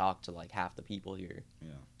don't talk to like half the people here.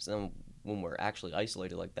 Yeah. So then when we're actually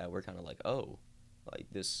isolated like that, we're kind of like, oh, like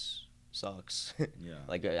this sucks. Yeah.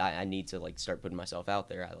 Like I need to like start putting myself out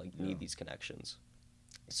there. I like need these connections.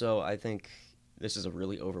 So I think this is a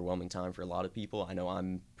really overwhelming time for a lot of people. I know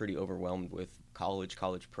I'm pretty overwhelmed with college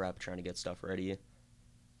prep, trying to get stuff ready.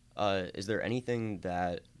 Is there anything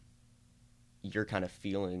that you're kind of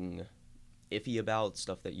feeling iffy about,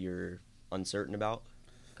 stuff that you're uncertain about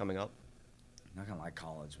coming up? Not gonna like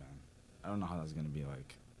college, man. I don't know how that's gonna be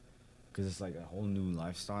like, cause it's like a whole new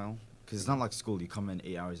lifestyle. Cause it's not like school. You come in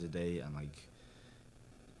 8 hours a day and like,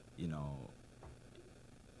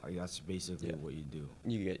 like that's basically what you do.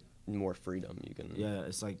 You get more freedom. You can. Yeah,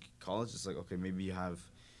 it's like college. It's like, okay, maybe you have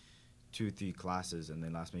 2-3 classes and they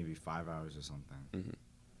last maybe 5 hours or something,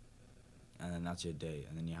 and then that's your day.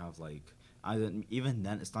 And then you have like, even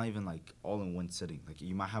then it's not even like all in one sitting. Like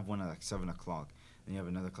you might have one at like 7 o'clock. And you have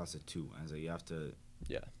another class at 2, and it's like you have to.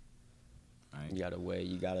 Yeah. Right. You gotta weigh.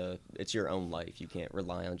 It's your own life. You can't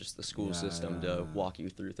rely on just the school system to walk you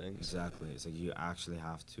through things. Exactly. It's like you actually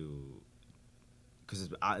have to, because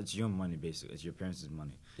it's your money basically. It's your parents'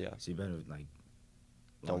 money. Yeah. So you better like.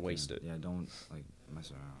 Don't waste it. Yeah. Don't like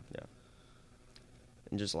mess around. Yeah.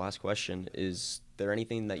 And just last question: is there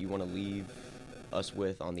anything that you want to leave us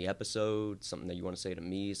with on the episode? Something that you want to say to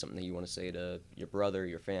me? Something that you want to say to your brother,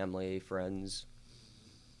 your family, friends?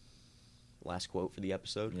 Last quote for the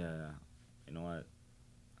episode. Yeah. You know what?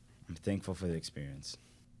 I'm thankful for the experience.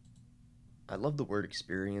 I love the word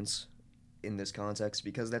experience in this context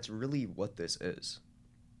because that's really what this is.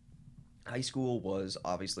 High school was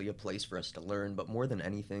obviously a place for us to learn, but more than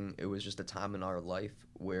anything, it was just a time in our life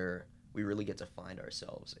where we really get to find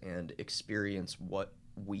ourselves and experience what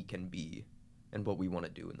we can be and what we want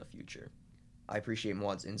to do in the future. I appreciate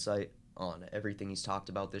Muad's insight on everything he's talked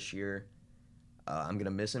about this year. I'm going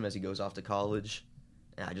to miss him as he goes off to college,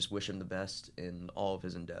 and I just wish him the best in all of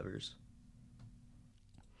his endeavors.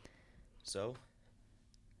 So,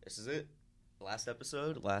 this is it. Last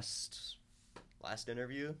episode, last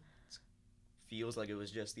interview. It feels like it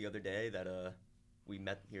was just the other day that we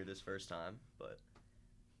met here this first time, but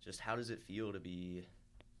just how does it feel to be,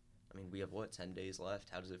 I mean, we have 10 days left.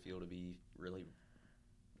 How does it feel to be really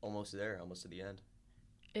almost there, almost to the end?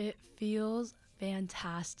 It feels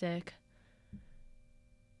fantastic.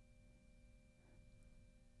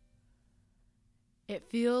 It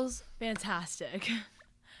feels fantastic.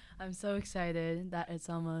 I'm so excited that it's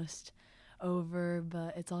almost over,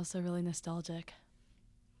 but it's also really nostalgic.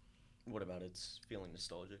 What about it's feeling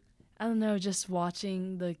nostalgic? I don't know, just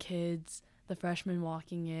watching the kids, the freshmen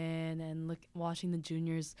walking in and watching the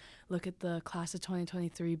juniors look at the class of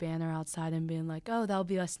 2023 banner outside and being like, oh, that'll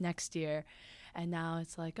be us next year. And now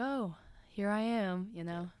it's like, oh, here I am,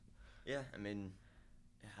 Yeah, I mean,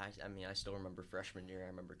 I still remember freshman year. I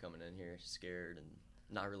remember coming in here scared and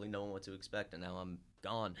not really knowing what to expect, and now I'm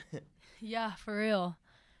gone. Yeah, for real.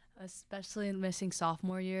 Especially missing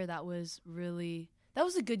sophomore year, that was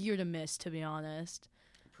a good year to miss, to be honest.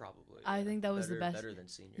 Probably. I think that was the best. Better than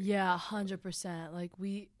senior year. 100%. Like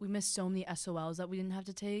we missed so many SOLs that we didn't have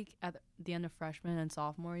to take at the end of freshman and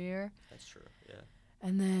sophomore year. That's true. Yeah.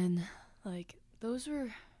 And then like that was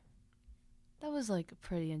like a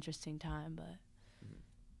pretty interesting time, but.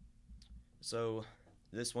 So,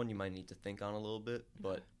 this one you might need to think on a little bit,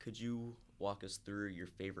 but could you walk us through your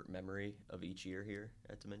favorite memory of each year here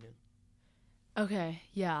at Dominion? Okay,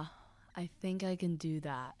 yeah. I think I can do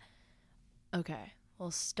that. Okay,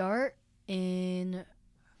 we'll start in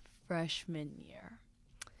freshman year.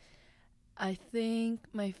 I think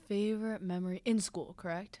my favorite memory in school,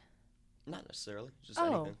 correct? Not necessarily, just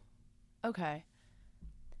Oh. anything. Okay.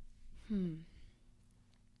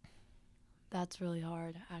 That's really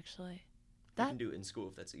hard, actually. You can do it in school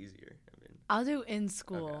if that's easier. I mean, I'll do in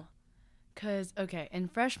school. Because, in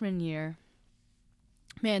freshman year,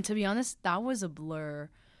 man, to be honest, that was a blur.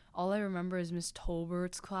 All I remember is Miss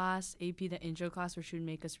Tolbert's class, AP, the intro class, where she would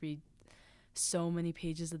make us read so many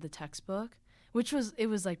pages of the textbook, it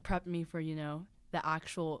was like prepped me for, the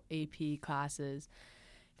actual AP classes.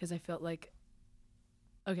 Because I felt like,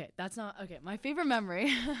 my favorite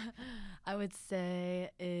memory, I would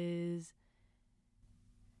say, is,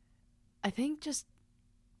 I think just,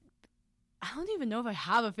 I don't even know if I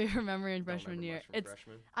have a favorite memory in freshman year.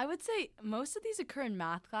 I would say most of these occur in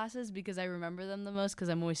math classes because I remember them the most because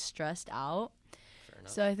I'm always stressed out. fair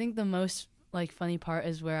enough. So I think the most funny part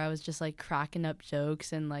is where I was just cracking up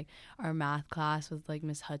jokes in our math class with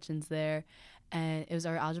Miss Hutchins there, and it was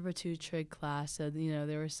our algebra 2 trig class. So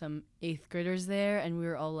there were some 8th graders there, and we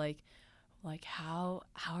were all like how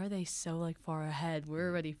are they so far ahead? We're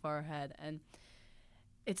already far ahead, and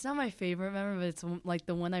it's not my favorite memory, but it's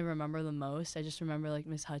the one I remember the most. I just remember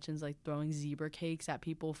Miss Hutchins throwing zebra cakes at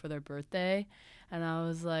people for their birthday, and I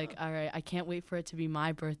was like, all right, I can't wait for it to be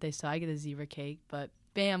my birthday so I get a zebra cake. But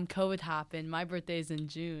bam, COVID happened. My birthday is in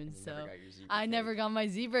June, so I never got my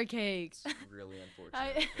zebra cakes. It's really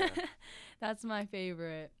unfortunate. Yeah. That's my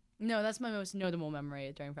favorite. No, that's my most notable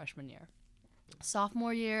memory during freshman year.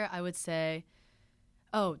 Sophomore year, I would say.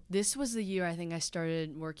 Oh, this was the year I think I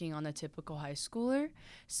started working on a typical high schooler.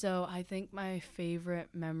 So I think my favorite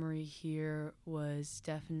memory here was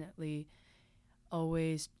definitely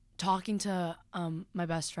always talking to my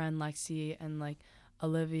best friend Lexi and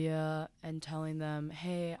Olivia and telling them,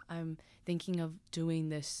 hey, I'm thinking of doing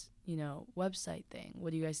this, website thing.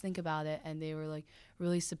 What do you guys think about it? And they were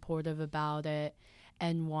really supportive about it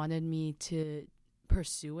and wanted me to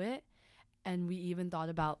pursue it. And we even thought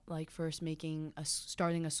about first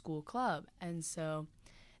starting a school club. And so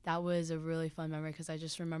that was a really fun memory because I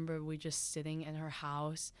just remember we just sitting in her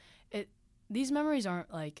house. These memories aren't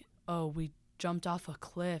we jumped off a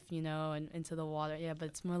cliff, and into the water. Yeah, but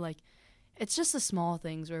it's more it's just the small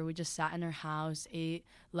things where we just sat in her house, ate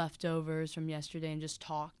leftovers from yesterday, and just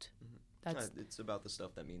talked. It's about the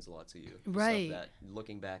stuff that means a lot to you. Right. The stuff that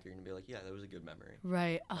looking back you're gonna be like, yeah, that was a good memory.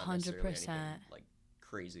 Right, Not necessarily 100%. anything,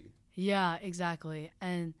 crazy. Yeah, exactly.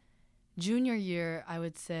 And junior year, I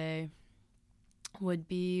would say, would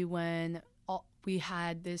be when we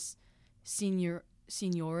had this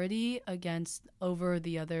seniority over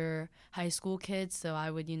the other high school kids. So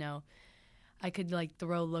I would, I could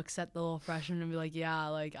throw looks at the little freshmen and be like, yeah,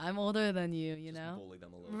 I'm older than you, Just bully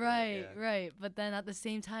them a little Right, bit. Yeah. right. But then at the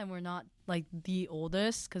same time, we're not the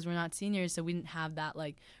oldest because we're not seniors. So we didn't have that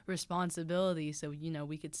responsibility. So,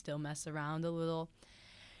 we could still mess around a little.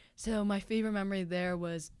 So my favorite memory there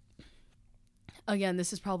was, again,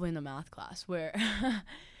 this is probably in the math class where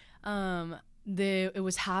it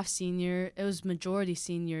was half senior. It was majority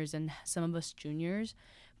seniors and some of us juniors.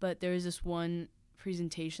 But there was this one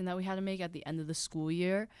presentation that we had to make at the end of the school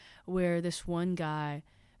year where this one guy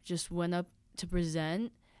just went up to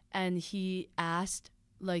present and he asked,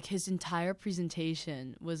 his entire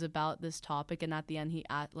presentation was about this topic. And at the end, he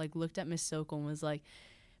looked at Miss Sokol and was like,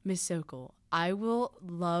 Miss Sokol, I will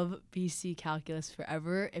love BC Calculus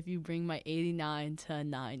forever if you bring my 89 to a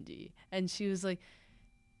 90. And she was like,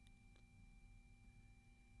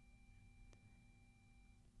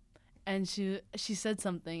 and she said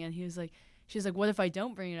something, and she was like, what if I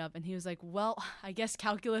don't bring it up? And he was like, well, I guess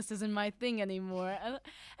calculus isn't my thing anymore.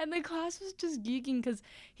 And the class was just geeking because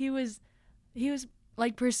he was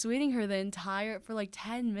persuading her for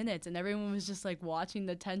 10 minutes, and everyone was just watching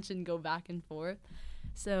the tension go back and forth.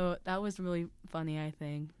 So that was really funny, I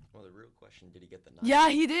think. Well, the real question, did he get the 90? Yeah,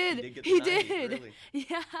 he did. He did. Really?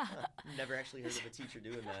 Yeah. Never actually heard of a teacher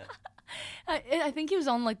doing that. I think he was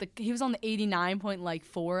on the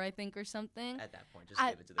 89.4, I think, or something. At that point, just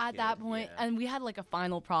give it to the kid. At that point, yeah. and we had a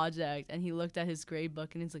final project, and he looked at his grade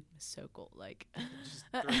book, and he's like, Miss Sokol, just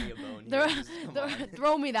throw me a bone here.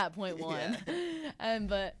 throw me that point one. Yeah.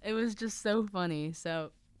 But it was just so funny.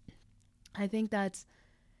 So I think that's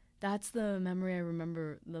the memory I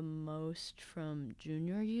remember the most from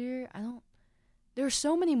junior year. There are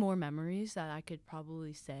so many more memories that I could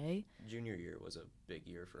probably say. Junior year was a big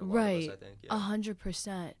year for a lot of us, I think. Yeah.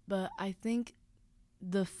 100%. But I think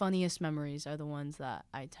the funniest memories are the ones that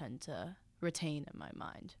I tend to retain in my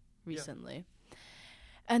mind recently. Yeah.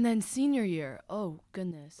 And then senior year, oh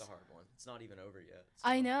goodness. It's a hard one. It's not even over yet. So.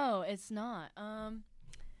 I know, it's not.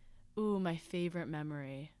 Ooh, my favorite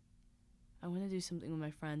memory. I want to do something with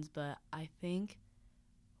my friends, but I think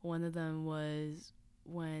one of them was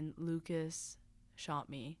when Lucas shot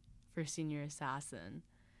me for Senior Assassin,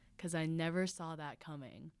 because I never saw that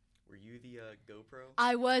coming. Were you the GoPro?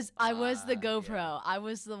 I was the GoPro. Yeah. I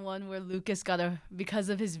was the one where Lucas because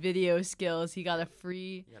of his video skills, he got a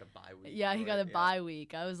free. You got a bye week. Yeah, he got a bye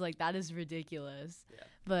week. I was like, that is ridiculous. Yeah.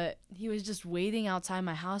 But he was just waiting outside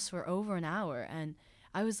my house for over an hour, and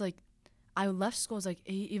I was like, I left school. I was like,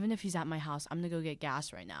 even if he's at my house, I'm gonna go get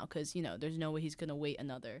gas right now, because there's no way he's gonna wait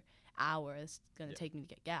another hour. It's gonna take me to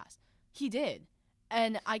get gas. He did,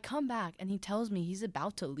 and I come back, and he tells me he's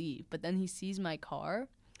about to leave, but then he sees my car.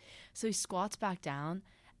 So he squats back down,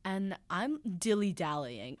 and I'm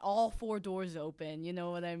dilly-dallying, all 4 doors open, you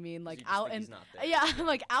know what I mean? Like out in, yeah, I'm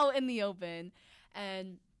like out in the open,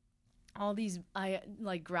 and all these, I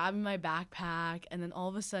like grabbing my backpack, and then all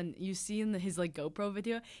of a sudden you see in his like GoPro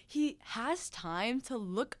video, he has time to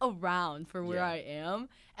look around for where I am,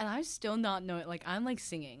 and I'm still not knowing, like I'm like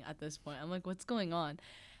singing at this point. I'm like, what's going on?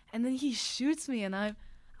 And then he shoots me, and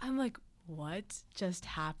I'm like, what just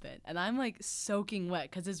happened? And I'm like soaking wet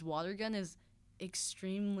because his water gun is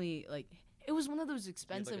extremely like, it was one of those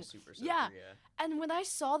expensive. Like a super soaker, yeah. And when I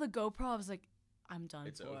saw the GoPro, I was like, I'm done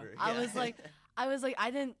it's for. Over. I was like,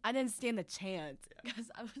 I didn't stand a chance because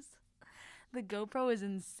the GoPro is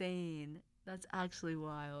insane. That's actually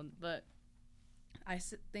wild. But I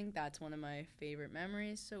think that's one of my favorite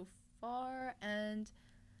memories so far. And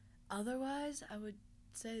otherwise, I would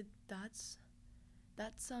say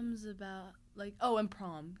that sums about, like, and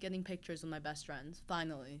prom, getting pictures with my best friends,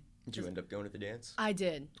 finally. Did you end up going to the dance? I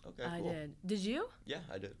did. Okay, I cool. did. Did you? Yeah,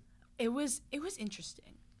 I did. It was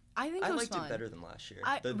interesting. I think it was fun. I liked it better than last year.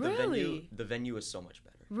 Really? The venue was so much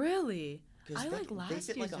better. Really? I like last year's.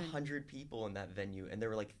 They fit like 100 people in that venue, and there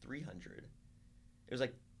were like 300. It was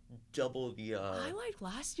like double the. I liked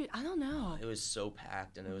last year. I don't know. It was so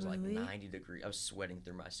packed, and it was Really? like 90 degrees. I was sweating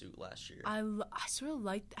through my suit last year. I sort of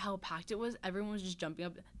liked how packed it was. Everyone was just jumping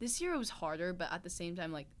up. This year it was harder, but at the same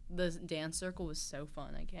time, like, the dance circle was so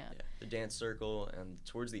fun. I can't. Yeah, the dance circle, and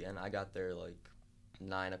towards the end, I got there like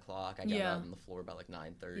 9 o'clock. I got out on the floor by like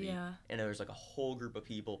 9:30. Yeah. And there was like a whole group of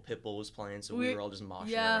people. Pitbull was playing, so we were all just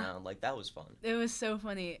moshing around. Like, that was fun. It was so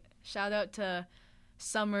funny. Shout out to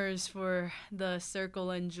Summers for the circle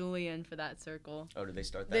and Julian for that circle. Oh, did they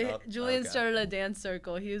start that up? Julian started a dance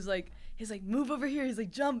circle. He's like, move over here. He's like,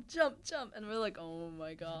 jump, jump, jump. And we're like, oh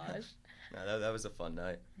my gosh. No, that was a fun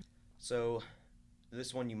night. So,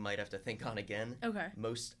 this one you might have to think on again. Okay.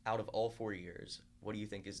 Most, out of all 4 years, what do you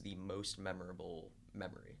think is the most memorable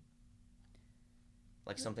memory?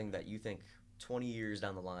 Like something that you think 20 years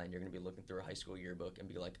down the line, you're going to be looking through a high school yearbook and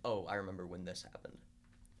be like, oh, I remember when this happened.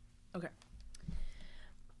 Okay.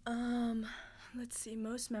 Let's see,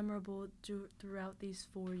 most memorable throughout these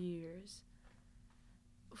 4 years.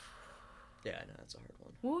 Yeah, I know, that's a hard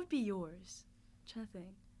one. What would be yours? I'm trying to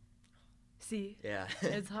think. See? Yeah.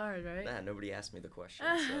 It's hard, right? Nah, nobody asked me the question,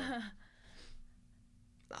 so.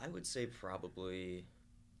 I would say probably,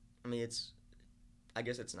 I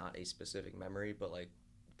guess it's not a specific memory, but like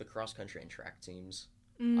the cross country and track teams,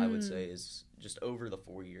 I would say is just over the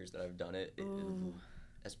 4 years that I've done it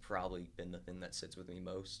has probably been the thing that sits with me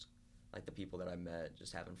most. Like the people that I met,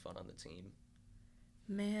 just having fun on the team.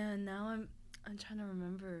 Man, now I'm trying to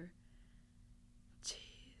remember.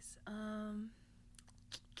 Jeez.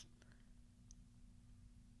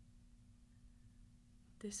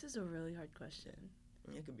 This is a really hard question.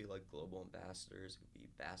 It could be like global ambassadors, it could be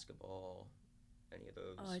basketball, any of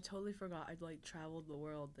those. Oh, I totally forgot I'd like traveled the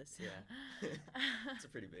world this year. Yeah. It's a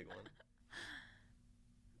pretty big one.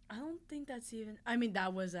 I don't think that's even... I mean,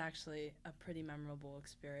 that was actually a pretty memorable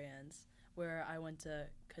experience where I went to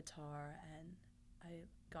Qatar and I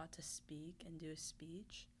got to speak and do a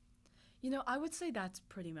speech. I would say that's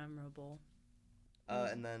pretty memorable.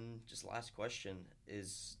 And then just last question,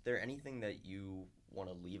 is there anything that you want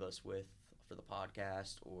to leave us with for the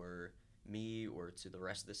podcast or me or to the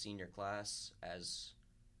rest of the senior class as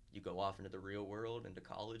you go off into the real world, into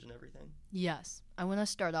college and everything? Yes. I want to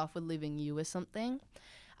start off with leaving you with something.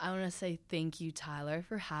 I want to say thank you, Tyler,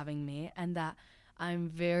 for having me, and that I'm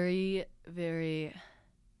very, very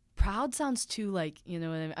proud sounds too like, you know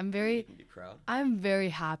what I mean? You can be proud. I'm very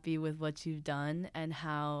happy with what you've done and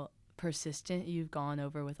how persistent you've gone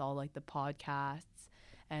over with all like the podcasts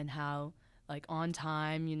and how like on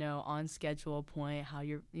time, on schedule point, how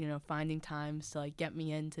you're, finding times to like get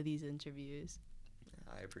me into these interviews.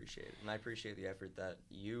 I appreciate it. And I appreciate the effort that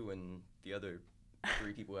you and the other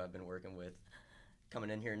 3 people I've been working with coming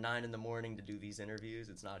in here 9 in the morning to do these interviews.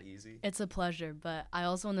 It's not easy. It's a pleasure, but I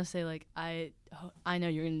also want to say, like, I know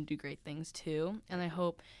you're going to do great things too, and I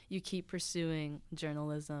hope you keep pursuing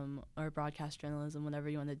journalism or broadcast journalism, whatever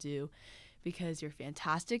you want to do, because you're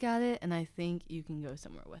fantastic at it, and I think you can go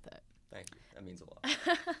somewhere with it. Thank you. That means a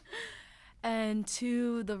lot. And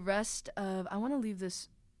to the rest of, I want to leave this,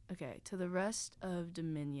 okay, to the rest of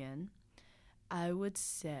Dominion, I would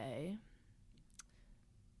say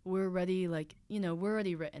we're already, like, we're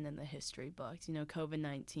already written in the history books.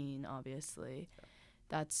 COVID-19, obviously,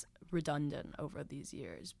 that's redundant over these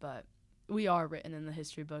years, but we are written in the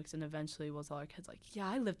history books, and eventually we'll tell our kids, like, yeah,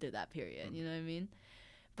 I lived through that period, you know what I mean?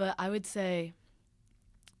 But I would say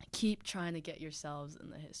keep trying to get yourselves in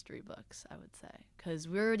the history books, I would say, because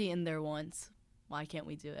we're already in there once. Why can't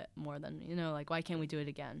we do it more than, why can't we do it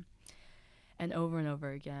again? And over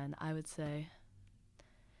again, I would say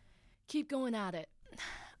keep going at it.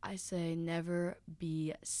 I say never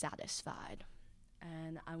be satisfied.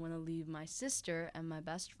 And I want to leave my sister and my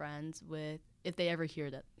best friends with, if they ever hear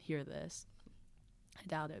this, I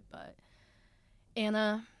doubt it, but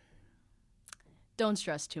Anna, don't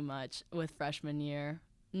stress too much with freshman year.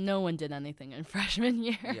 No one did anything in freshman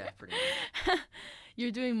year. Yeah, pretty much.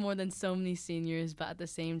 You're doing more than so many seniors, but at the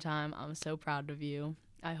same time, I'm so proud of you.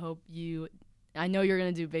 I know you're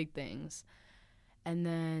going to do big things. And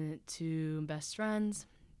then to best friends,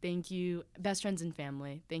 thank you. Best friends and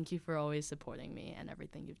family, thank you for always supporting me and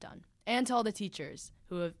everything you've done. And to all the teachers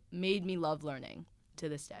who have made me love learning to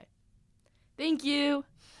this day. Thank you.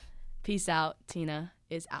 Peace out. Tina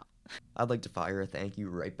is out. I'd like to fire a thank you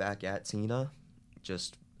right back at Tina.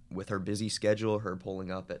 Just with her busy schedule, her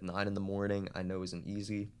pulling up at 9 in the morning, I know isn't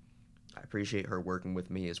easy. I appreciate her working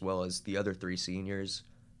with me, as well as the other 3 seniors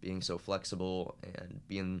being so flexible and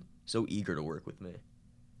being so eager to work with me.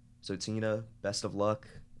 So Tina, best of luck,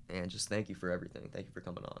 and just thank you for everything. Thank you for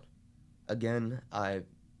coming on. Again, I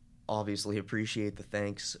obviously appreciate the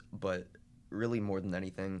thanks, but really more than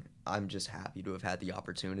anything, I'm just happy to have had the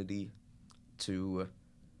opportunity to,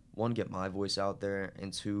 1, get my voice out there,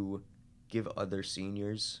 and 2, give other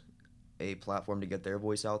seniors a platform to get their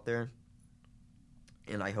voice out there.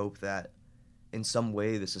 And I hope that in some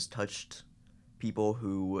way this has touched people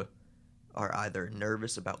who are either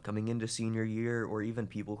nervous about coming into senior year, or even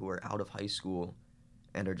people who are out of high school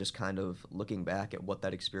and are just kind of looking back at what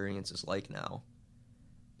that experience is like now.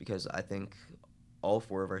 Because I think all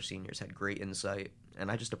 4 of our seniors had great insight, and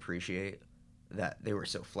I just appreciate that they were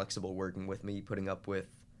so flexible working with me, putting up with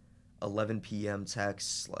 11 p.m.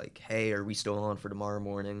 texts like, hey, are we still on for tomorrow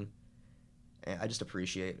morning? And I just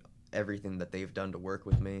appreciate everything that they've done to work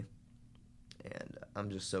with me. And I'm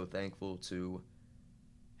just so thankful to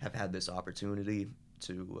have had this opportunity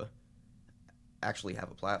to actually have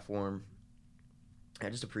a platform. I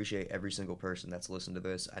just appreciate every single person that's listened to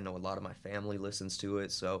this. I know a lot of my family listens to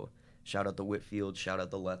it, so shout out to Whitfield, shout out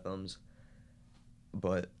to Lethams.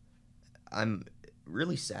 But I'm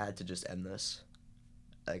really sad to just end this.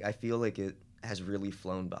 Like, I feel like it has really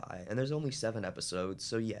flown by, and there's only 7 episodes,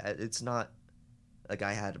 so yeah, it's not like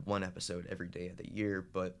I had 1 episode every day of the year,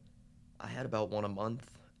 but I had about 1 a month,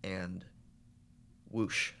 and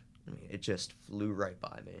whoosh, I mean, it just flew right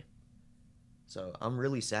by me. So I'm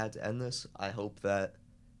really sad to end this. I hope that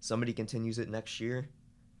somebody continues it next year.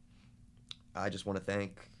 I just want to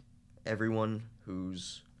thank everyone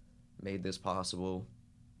who's made this possible,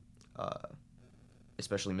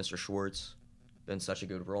 especially Mr. Schwartz. Been such a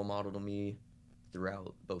good role model to me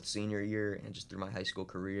throughout both senior year and just through my high school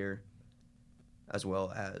career, as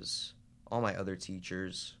well as all my other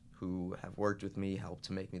teachers who have worked with me, helped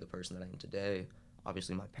to make me the person that I am today.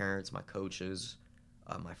 Obviously my parents, my coaches,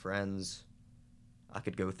 my friends. I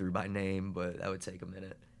could go through by name, but that would take a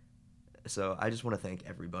minute. So I just want to thank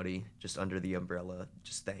everybody just under the umbrella.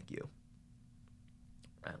 Just thank you.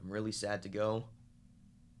 I'm really sad to go,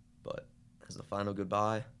 but as the final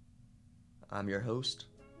goodbye, I'm your host,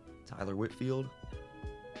 Tyler Whitfield,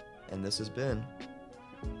 and this has been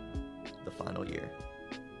The Final Year.